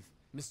believe,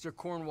 Mr.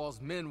 Cornwall's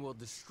men will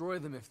destroy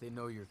them if they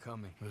know you're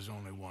coming. There's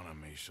only one of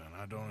me, son.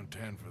 I don't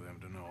intend for them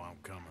to know I'm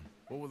coming.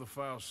 What will the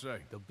files say?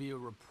 There'll be a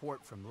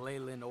report from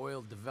Leyland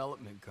Oil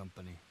Development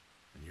Company.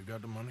 And you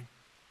got the money?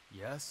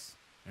 Yes?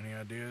 Any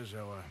ideas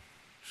how I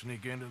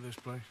sneak into this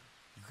place?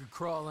 You could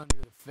crawl under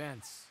the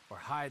fence or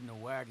hide in a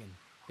wagon.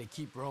 They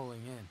keep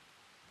rolling in.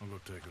 I'll go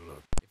take a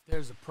look. If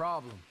there's a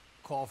problem,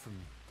 call for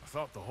me. I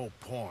thought the whole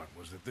point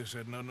was that this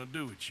had nothing to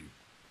do with you.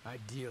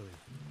 Ideally.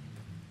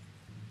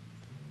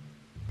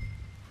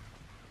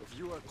 If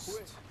you are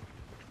quick,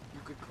 you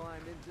could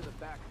climb into the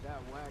back of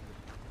that wagon.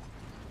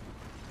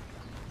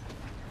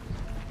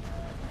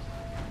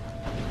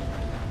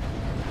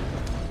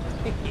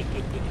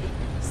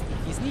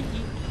 Sneaky,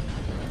 sneaky.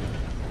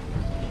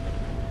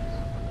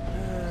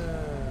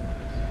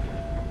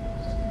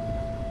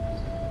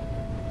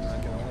 I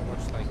can only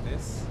watch like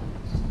this.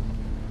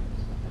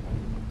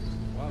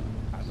 Well,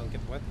 I don't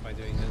get wet by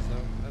doing this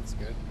though. That's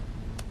good.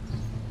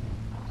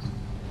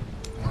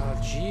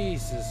 Oh,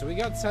 Jesus. We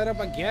got set up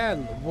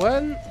again.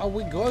 When are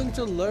we going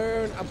to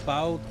learn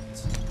about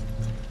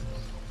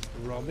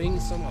robbing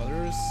some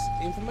others'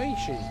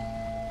 information?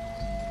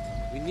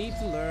 We need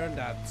to learn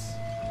that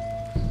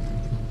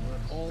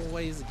we're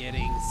always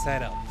getting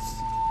setups.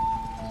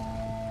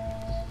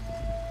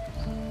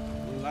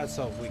 Let's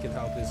hope we can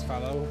help this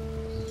fellow.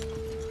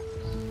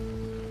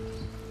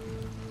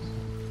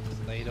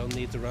 So they don't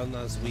need to run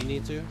as we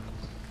need to.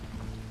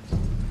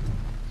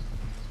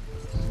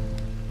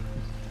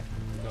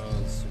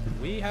 Because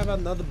we have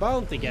another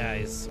bounty,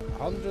 guys.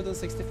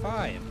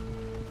 165.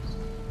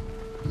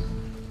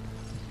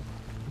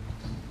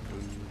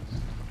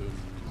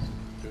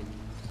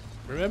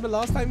 Remember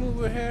last time we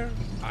were here?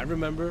 I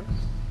remember.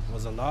 There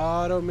was a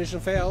lot of mission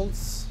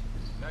fails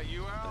That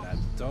you, Al? that I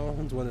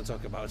don't want to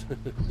talk about.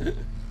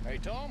 Hey,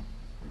 Tom?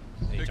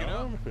 Hey, Picking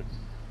Tom?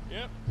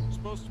 Yep.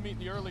 Supposed to meet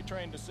the early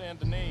train to San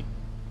Denis.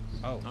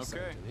 Oh, Okay.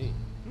 San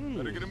Denis.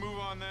 Better get a move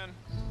on then.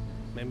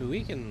 Maybe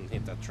we can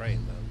hit that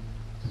train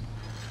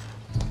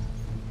then.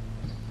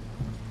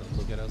 Don't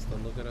look at us,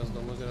 don't look at us,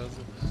 don't look at us.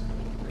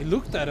 He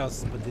looked at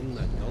us but didn't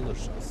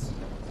acknowledge us.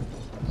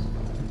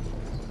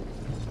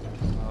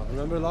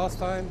 Remember last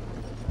time?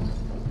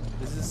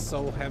 This is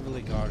so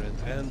heavily guarded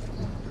and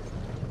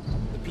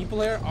the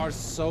people here are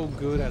so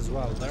good as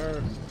well.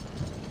 The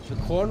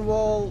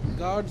Cornwall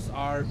guards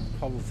are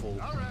powerful.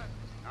 All right.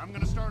 I'm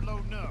gonna start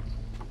loading up.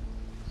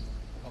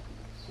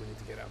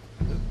 Get out.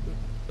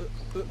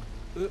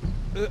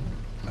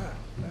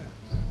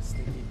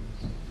 Sneaky.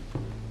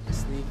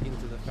 Sneak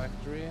into the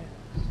factory.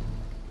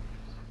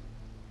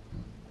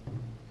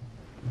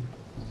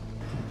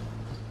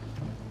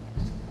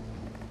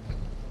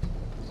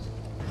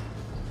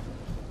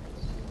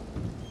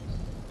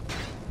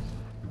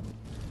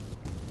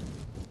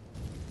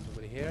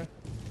 Nobody here.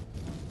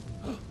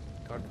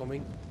 Guard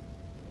coming.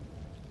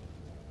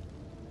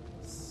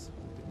 Let's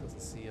hope it doesn't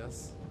see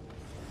us.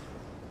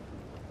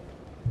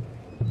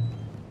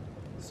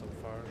 So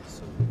far,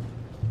 so good.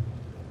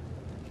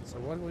 So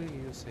what will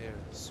you use here?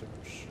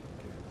 Search.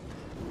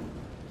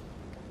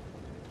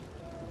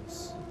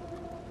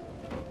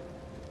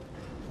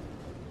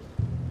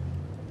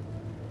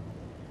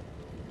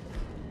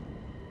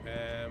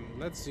 Okay.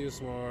 Let's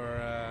use more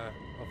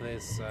of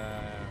this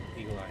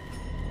eagle eye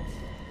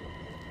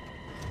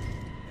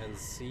and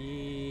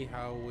see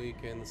how we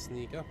can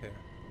sneak up here.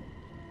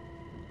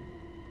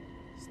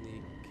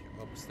 Sneak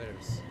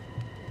upstairs.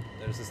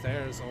 There's the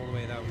stairs all the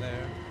way down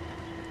there.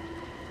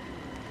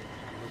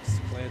 Looks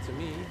clear to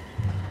me.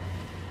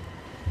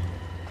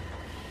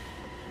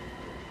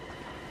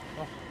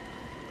 Oh.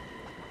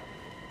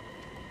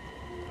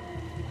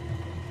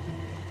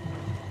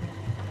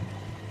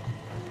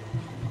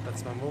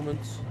 That's my moment.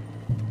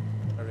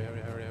 Hurry,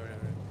 hurry, hurry, hurry,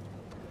 hurry.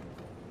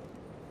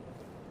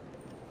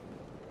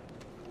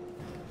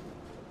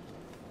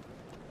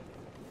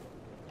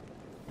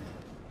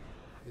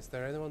 Is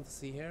there anyone to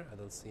see here? I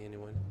don't see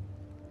anyone.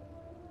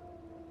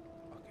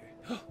 Okay.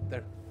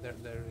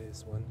 There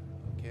is one.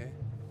 Okay.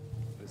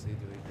 What is he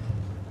doing?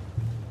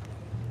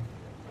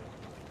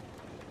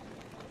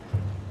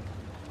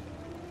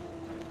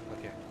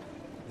 Okay.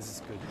 This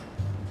is good.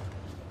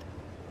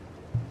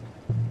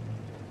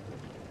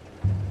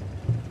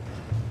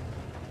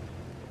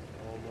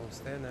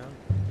 Almost there now.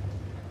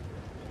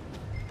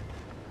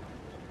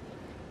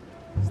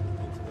 Sneak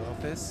into the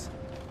office.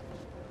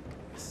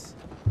 Yes.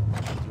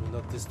 Do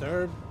not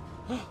disturb.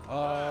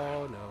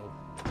 Oh no.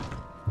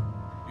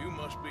 You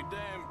must be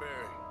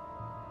Danbury.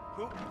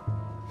 Who?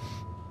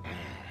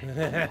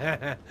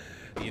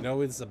 You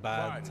know it's a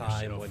bad Find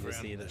time yourself, when you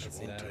friend. see that. This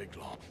won't take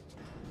long.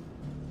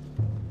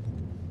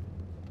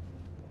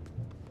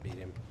 Beat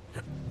him.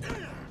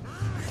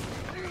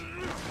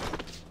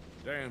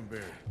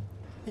 Danbury.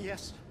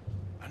 Yes?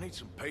 I need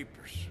some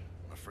papers,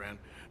 my friend.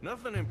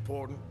 Nothing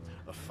important.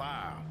 A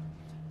file.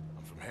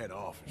 I'm from head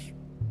office.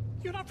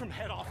 You're not from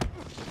head office.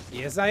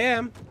 Yes, I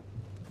am.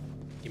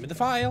 Give me the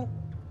file.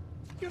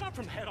 You're not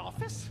from head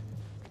office?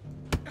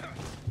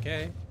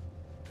 Okay.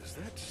 Does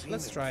that seem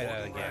Let's try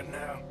that important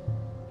again. right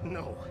now?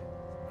 No.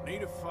 I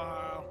need a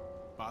file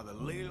by the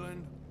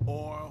Leland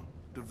Oil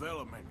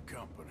Development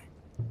Company.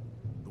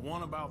 The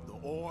one about the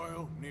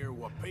oil near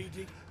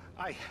Wapiti?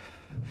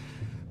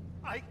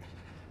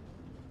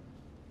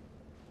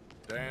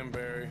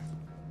 Danbury,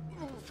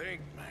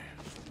 think, man.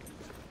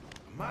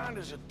 A mind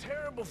is a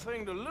terrible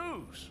thing to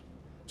lose.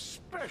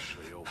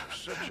 Especially over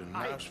such a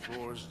nice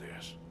floor as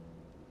this.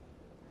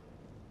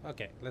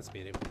 Okay, let's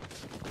beat him.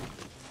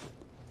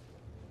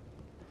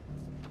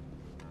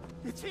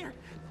 It's here.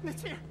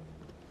 It's here.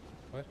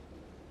 What?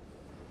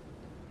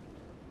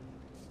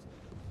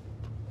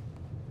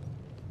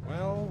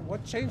 Well,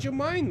 what changed your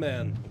mind,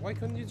 man? Why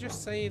couldn't you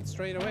just say it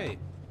straight away?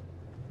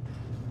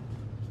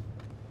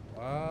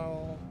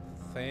 Well,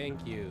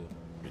 thank you.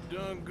 You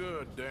done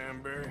good,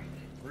 Danbury.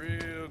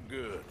 Real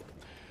good.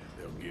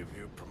 They'll give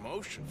you a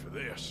promotion for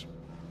this.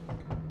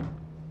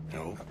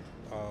 No,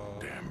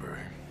 Danbury.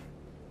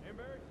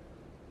 Danbury?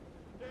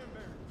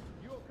 Danbury,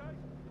 you okay?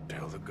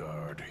 Tell the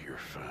guard you're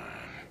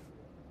fine.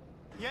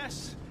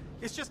 Yes.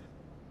 It's just...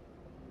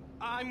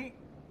 I'm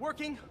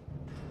working.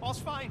 All's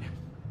fine.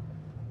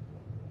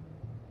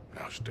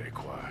 Now stay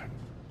quiet.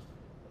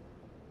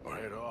 Or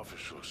head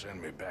office will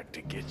send me back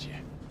to get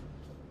you.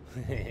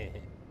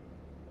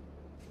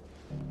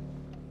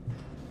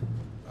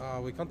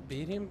 We can't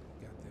beat him?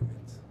 God damn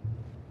it.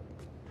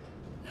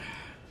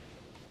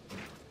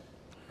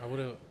 I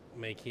would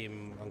make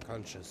him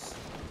unconscious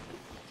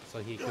so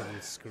he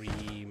couldn't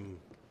scream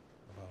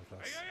about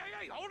us.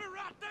 Hey, hold it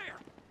right there.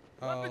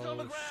 Weapons on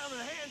the ground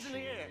and hands in the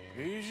air.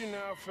 Easy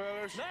now,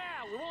 fellas.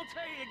 Now, we won't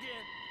tell you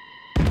again.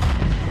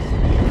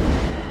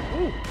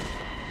 Ooh.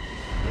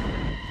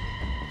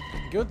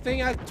 Good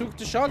thing I took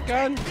the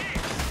shotgun.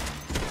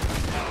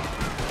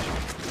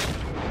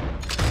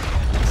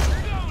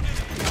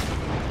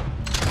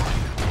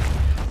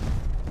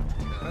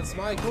 That's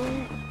my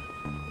cool.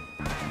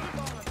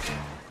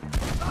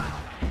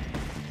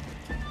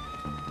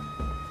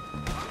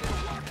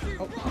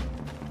 Oh.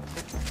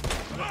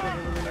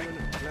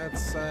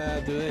 Let's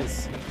do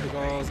this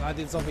because I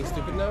did something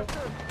stupid now,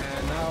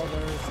 and now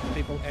there's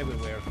people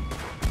everywhere.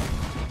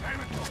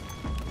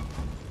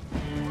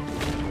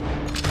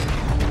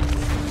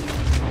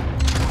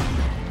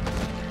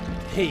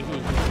 Hey.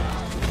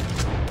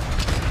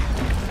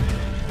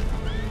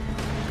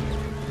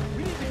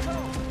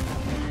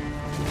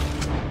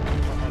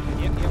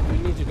 Yep, we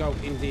need to go,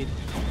 indeed.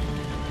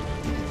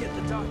 Did you get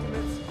the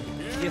documents?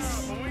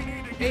 Yes.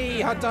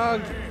 Hey, hot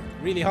dog.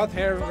 really hot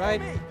here,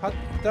 right? Hot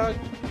dog.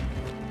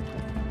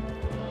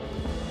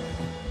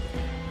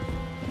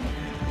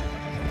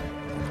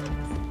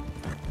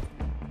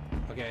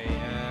 Okay,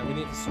 we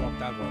need to swap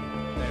that one.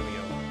 There we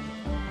go.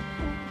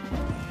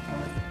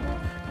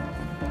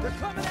 They're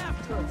coming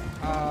after us.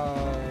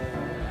 Oh,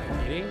 I'm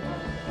kidding.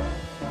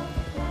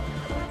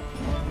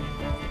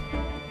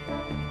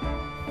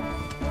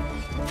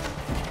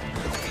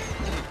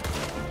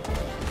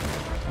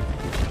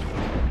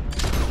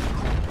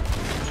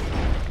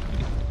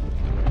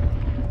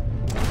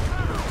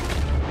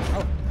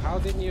 Oh, how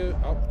didn't you?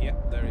 Oh, yeah,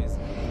 there is.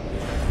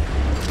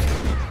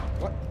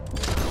 What?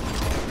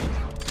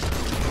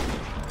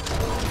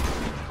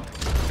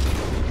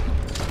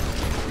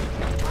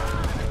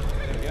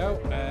 There we go,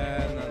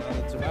 and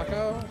another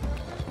tobacco.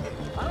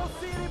 I don't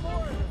see any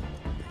more.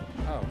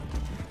 Oh.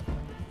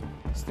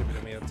 Stupid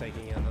of me of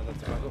taking another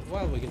tobacco.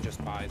 Well, we can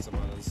just buy some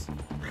others.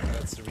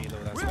 Let's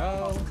reload as We're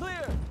well. almost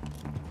clear.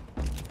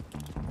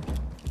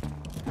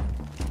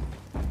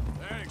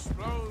 That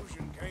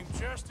explosion came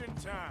just in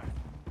time.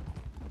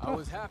 I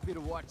was happy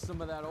to watch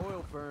some of that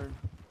oil burn.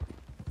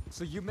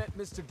 So you met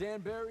Mr.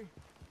 Danbury?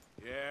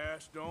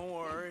 Yes, don't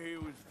worry, he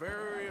was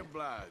very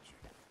obliging.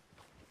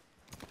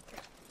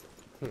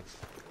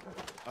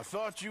 I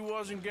thought you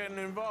wasn't getting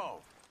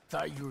involved.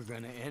 Thought you were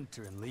gonna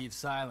enter and leave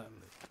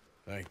silently.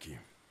 Thank you.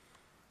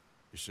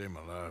 You saved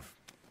my life.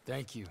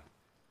 Thank you.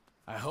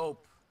 I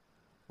hope.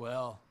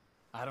 Well,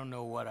 I don't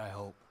know what I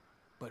hope.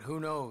 But who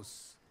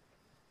knows?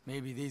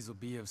 Maybe these will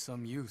be of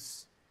some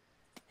use.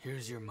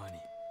 Here's your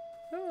money.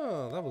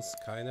 Oh, that was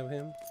kind of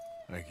him.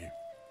 Thank you.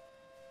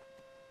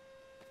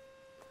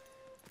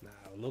 Now,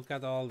 look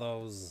at all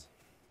those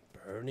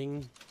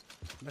burning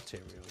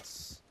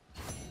materials.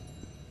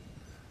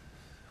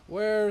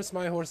 Where's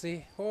my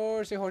horsey?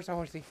 Horsey, horsey,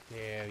 horsey.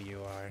 There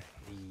you are.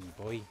 Hey,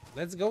 boy.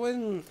 Let's go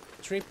and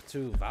trip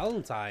to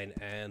Valentine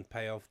and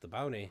pay off the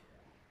bounty.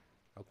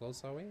 How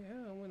close are we?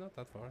 Yeah, we're not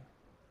that far.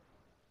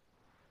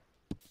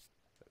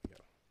 There we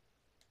go.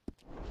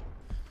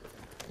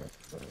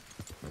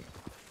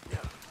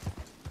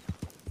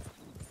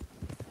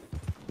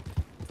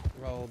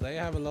 Well, they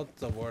have a lot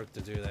of work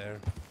to do there.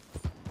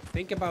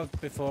 Think about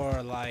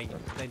before, like,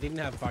 they didn't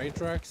have fire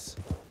trucks.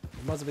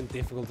 It must have been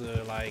difficult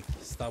to, like,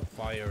 stop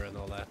fire and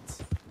all that.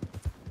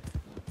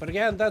 But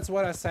again, that's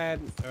what I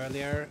said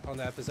earlier on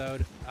the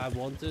episode. I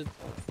wanted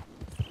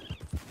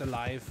the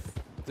life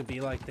to be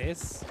like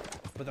this,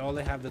 but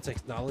only have the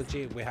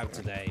technology we have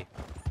today.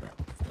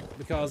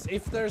 Because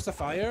if there's a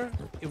fire,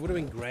 it would have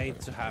been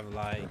great to have,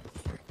 like,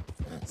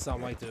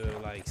 some way to,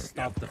 like,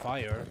 stop the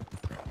fire.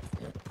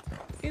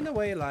 In a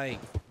way, like,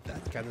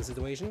 that kind of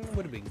situation, it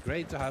would have been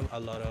great to have a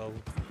lot of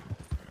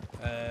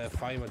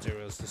fire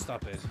materials to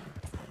stop it.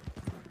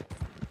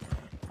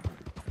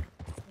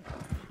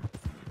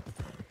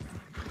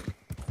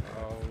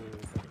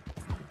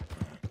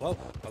 Well,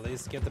 at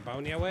least get the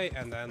bounty away,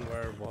 and then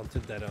we're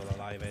wanted dead or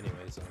alive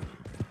anyway, so...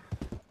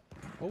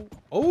 Oh,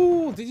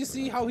 oh! Did you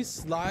see how he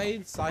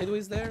slides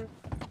sideways there?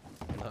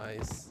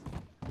 Nice.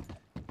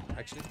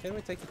 Actually, can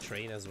we take the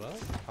train as well?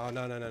 Oh,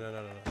 no. I'm not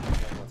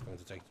going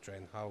to take the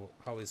train. How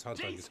is Hot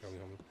Dog is going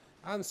home?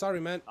 I'm sorry,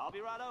 man. I'll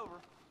be right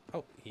over.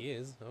 Oh, he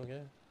is?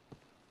 Okay.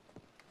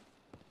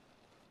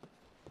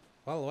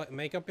 Well, what,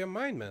 make up your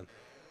mind, man.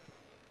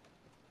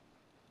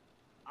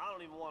 I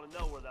don't even want to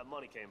know where that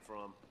money came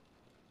from.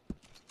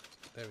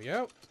 There we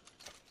go.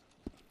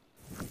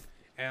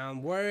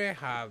 And we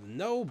have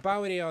no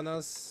bounty on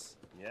us.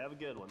 You have a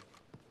good one.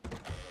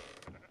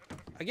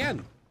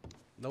 Again,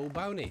 no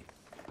bounty.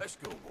 Let's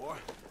go, boy.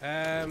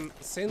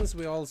 Since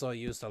we also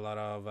used a lot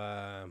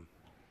of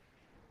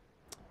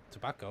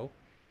tobacco,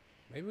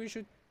 maybe we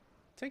should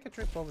take a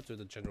trip over to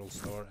the general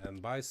store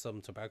and buy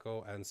some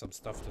tobacco and some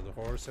stuff to the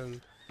horse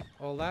and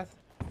all that.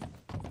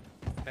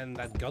 And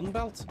that gun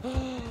belt.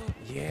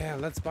 Yeah,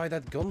 let's buy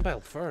that gun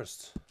belt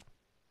first.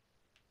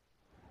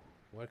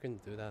 Where can you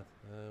do that?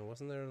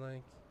 Wasn't there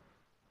like...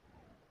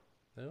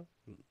 No?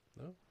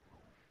 No?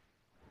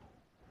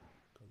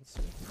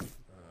 Gunsmith?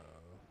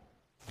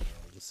 No,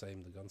 the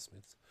same, the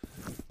gunsmiths.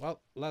 Well,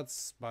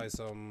 let's buy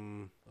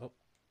some... Oh.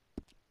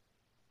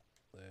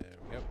 There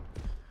we go.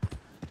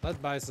 Let's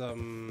buy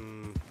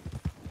some...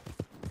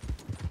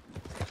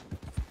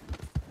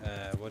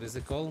 what is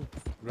it called?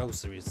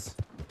 Groceries.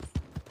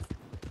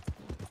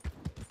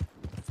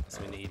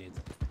 As we need it.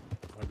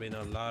 There have been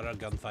a lot of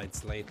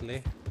gunfights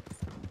lately.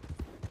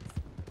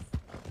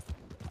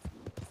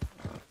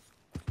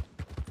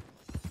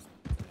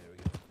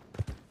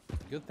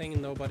 Good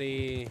thing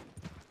nobody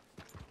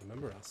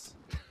remember us.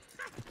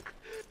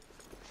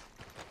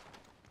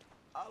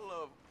 I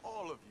love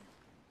all of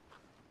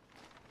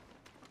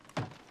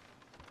you.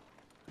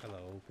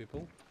 Hello,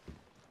 people.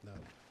 No,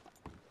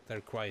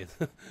 they're quiet.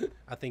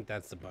 I think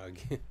that's the bug.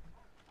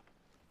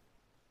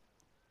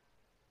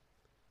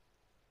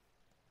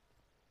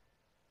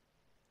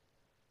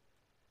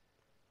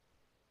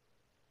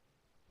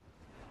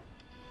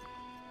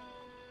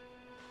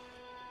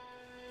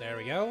 There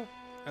we go.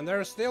 And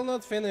they're still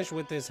not finished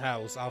with this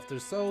house after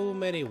so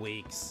many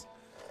weeks.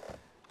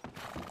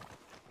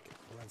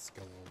 Let's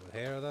go over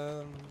here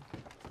then.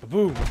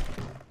 Boom!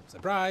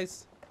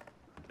 Surprise!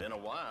 Been a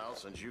while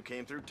since you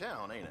came through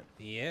town, ain't it?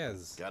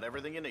 Yes. Got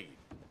everything you need.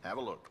 Have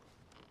a look.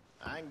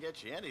 I can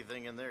get you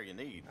anything in there you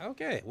need.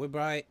 Okay, we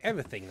buy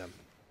everything then.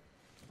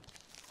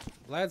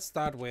 Let's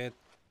start with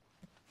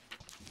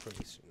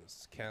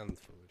provisions, canned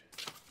food.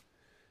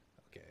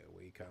 Okay,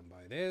 we can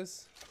buy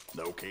this.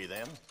 Okay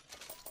then.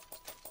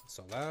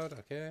 Sold out,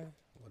 okay.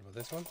 What about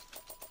this one?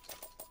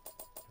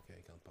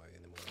 Okay, can't buy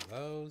any more of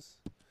those.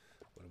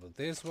 What about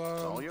this one?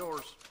 It's all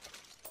yours.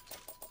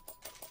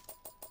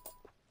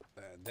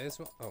 This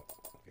one? Oh,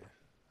 okay.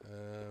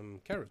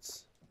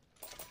 Carrots.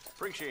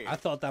 Appreciate it. I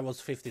thought that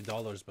was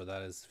 $50, but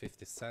that is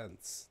 50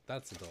 cents.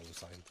 That's a dollar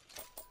sign.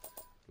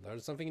 Learn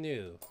something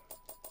new.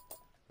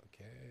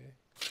 Okay.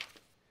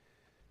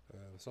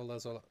 Sold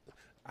out.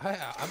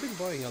 I've been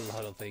buying a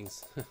lot of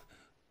things.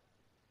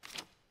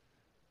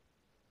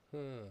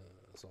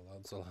 Sold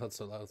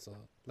out.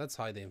 Let's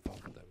hide the info.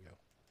 There we go.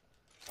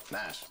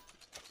 Nice.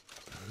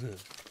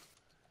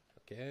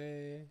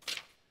 Okay.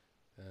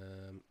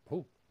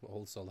 Oh,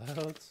 all sold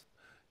out.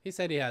 He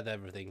said he had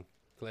everything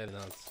cleared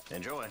out.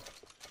 Enjoy.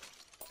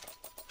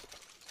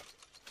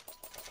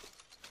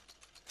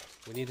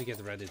 We need to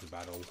get ready to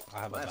battle. I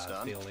have a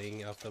bad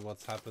feeling after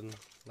what's happened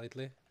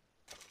lately.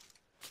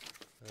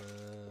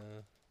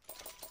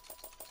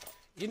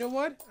 You know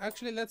what?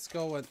 Actually, let's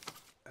go and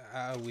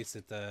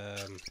visit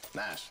the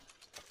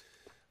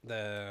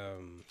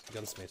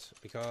gunsmith,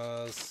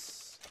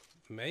 because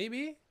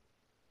maybe.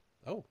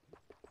 Oh,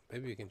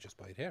 maybe we can just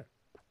buy it here.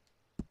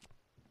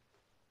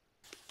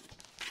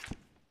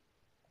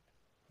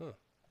 Huh.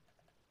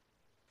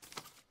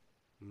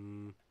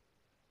 No.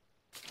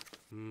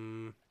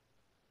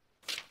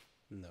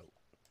 No.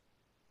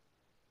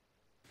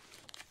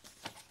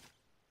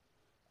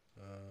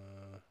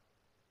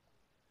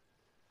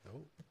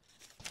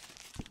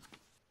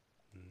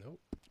 Nope.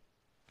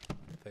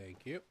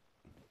 Thank you.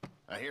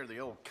 I hear the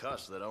old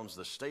cuss that owns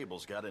the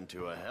stables got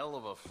into a hell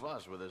of a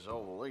fuss with his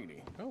old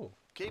lady. Oh.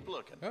 Keep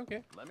looking.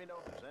 Okay. Let me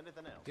know if there's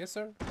anything else. Yes,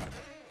 sir.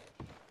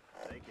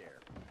 Take care.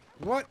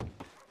 What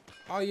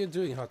are you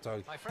doing, hot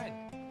dog? My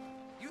friend,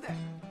 you there?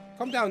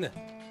 Come down there.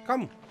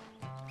 Come.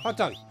 Hot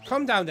dog,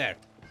 come down there.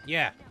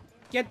 Yeah.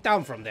 Get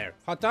down from there.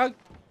 Hot dog,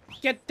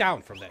 get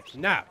down from there.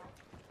 Now.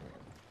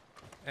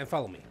 And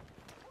follow me.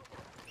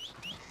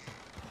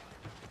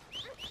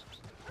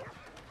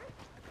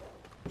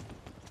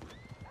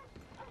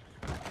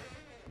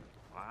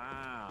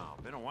 Wow.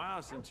 Been a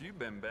while since you've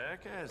been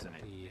back, hasn't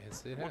it?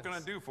 Yes, it has. What can I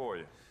do for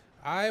you?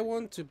 I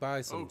want to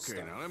buy some stuff.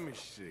 Okay, now let me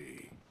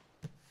see.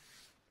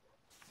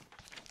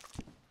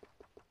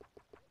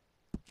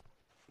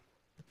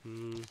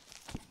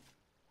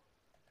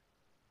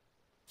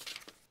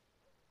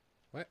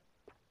 What?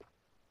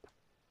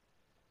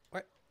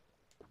 What?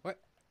 What?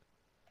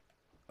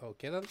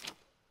 Okay then.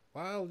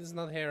 Well, this is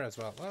not here as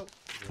well. Well,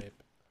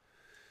 rip.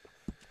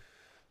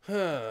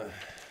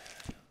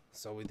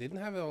 So we didn't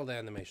have all the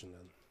animation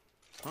then.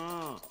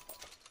 Huh.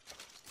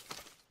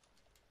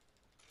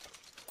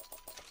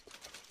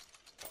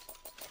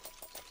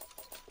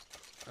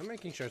 I'm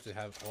making sure to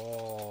have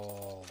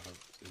all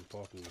the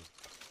important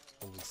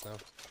bullets now,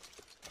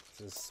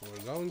 since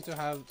we're going to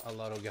have a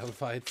lot of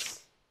gunfights.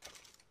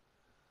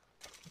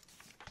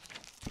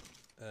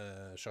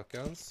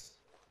 Shotguns.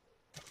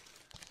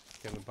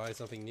 Can we buy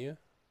something new?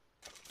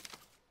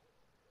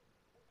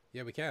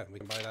 Yeah, we can. We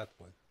can buy that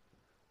one,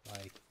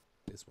 like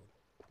this one.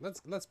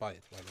 Let's buy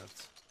it. Why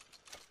not?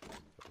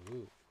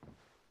 Ooh.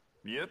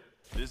 Yep,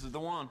 this is the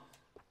one.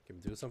 Can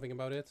we do something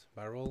about it?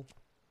 Barrel.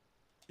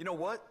 You know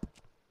what?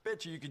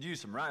 Bet you could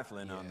use some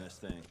rifling on this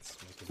thing. Let's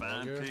make it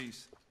Fine longer.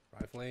 piece.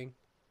 Rifling.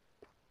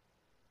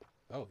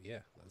 Oh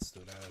yeah, let's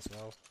do that as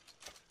well.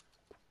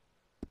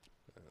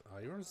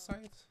 Are you on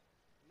site?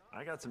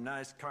 I got some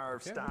nice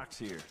carved stocks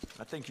here.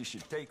 I think you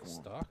should take one.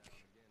 Stock?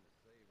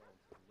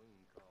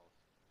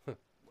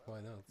 Why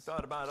not?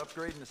 Thought about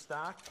upgrading the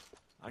stock?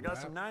 I got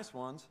some nice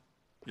ones.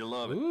 You'll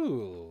love it.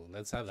 Ooh,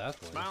 let's have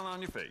that one. Smile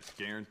on your face,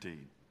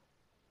 guaranteed.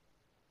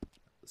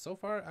 So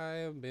far, I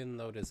have been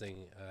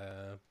noticing.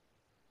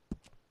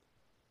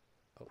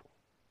 Oh,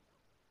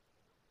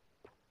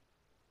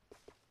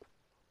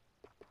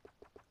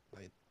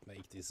 let's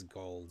make this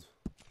gold.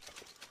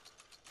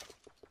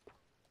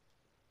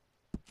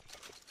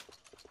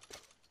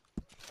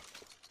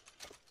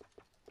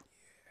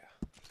 Yeah,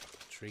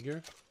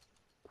 trigger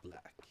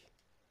black.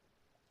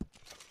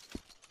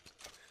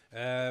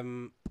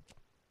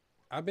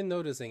 I've been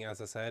noticing, as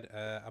I said,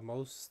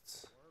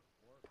 most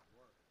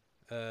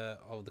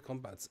of the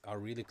combats are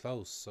really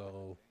close,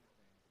 so...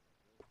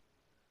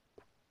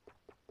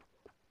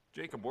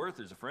 Jacob Worth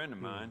is a friend of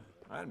mine.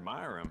 I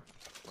admire him,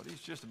 but he's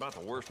just about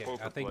the worst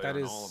poker I think player that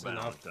in is all of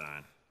enough,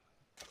 Valentine.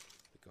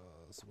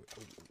 because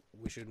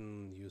we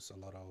shouldn't use a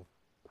lot of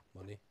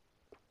money.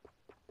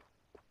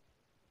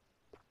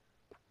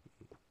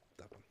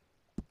 That one.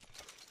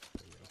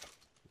 There we go.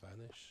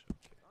 Vanish.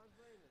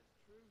 Okay.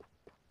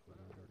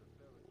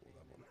 Ooh,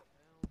 that one.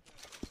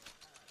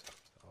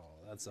 Oh,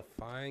 that's a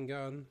fine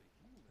gun.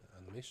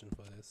 And mission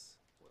for this.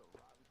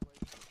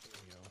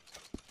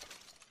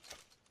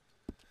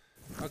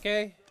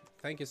 Okay,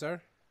 thank you,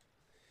 sir.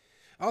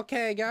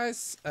 Okay,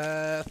 guys,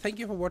 thank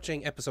you for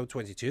watching episode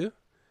 22.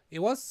 It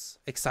was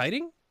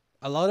exciting.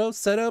 A lot of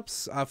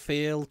setups. I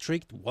feel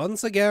tricked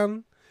once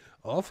again.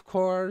 Of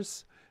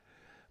course,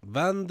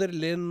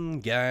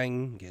 Vanderlyn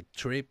gang get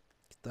tripped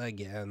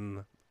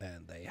again,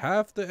 and they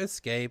have to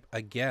escape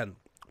again.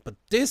 But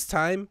this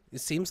time,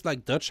 it seems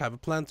like Dutch have a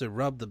plan to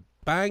rob the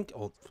bank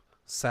of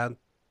San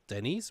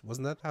Denis.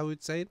 Wasn't that how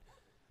you'd say it?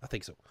 I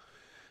think so.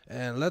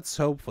 And let's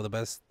hope for the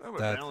best. Well,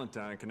 with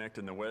Valentine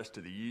connecting the west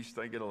to the east,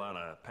 they get a lot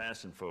of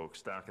passing folks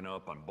stocking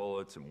up on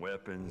bullets and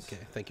weapons.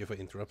 Okay, thank you for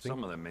interrupting.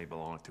 Some of them may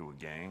belong to a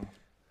gang.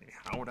 Hey,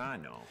 how would I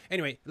know?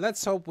 Anyway,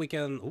 let's hope we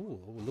can... Ooh,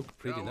 look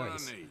pretty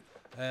nice.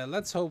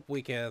 Let's hope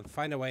we can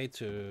find a way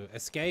to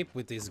escape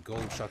with this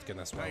gold shotgun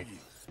as well.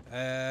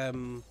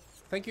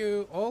 Thank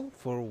you all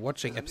for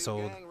watching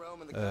episode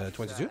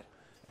 22.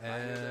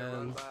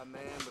 And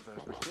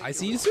I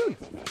see you soon.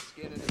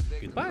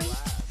 Goodbye.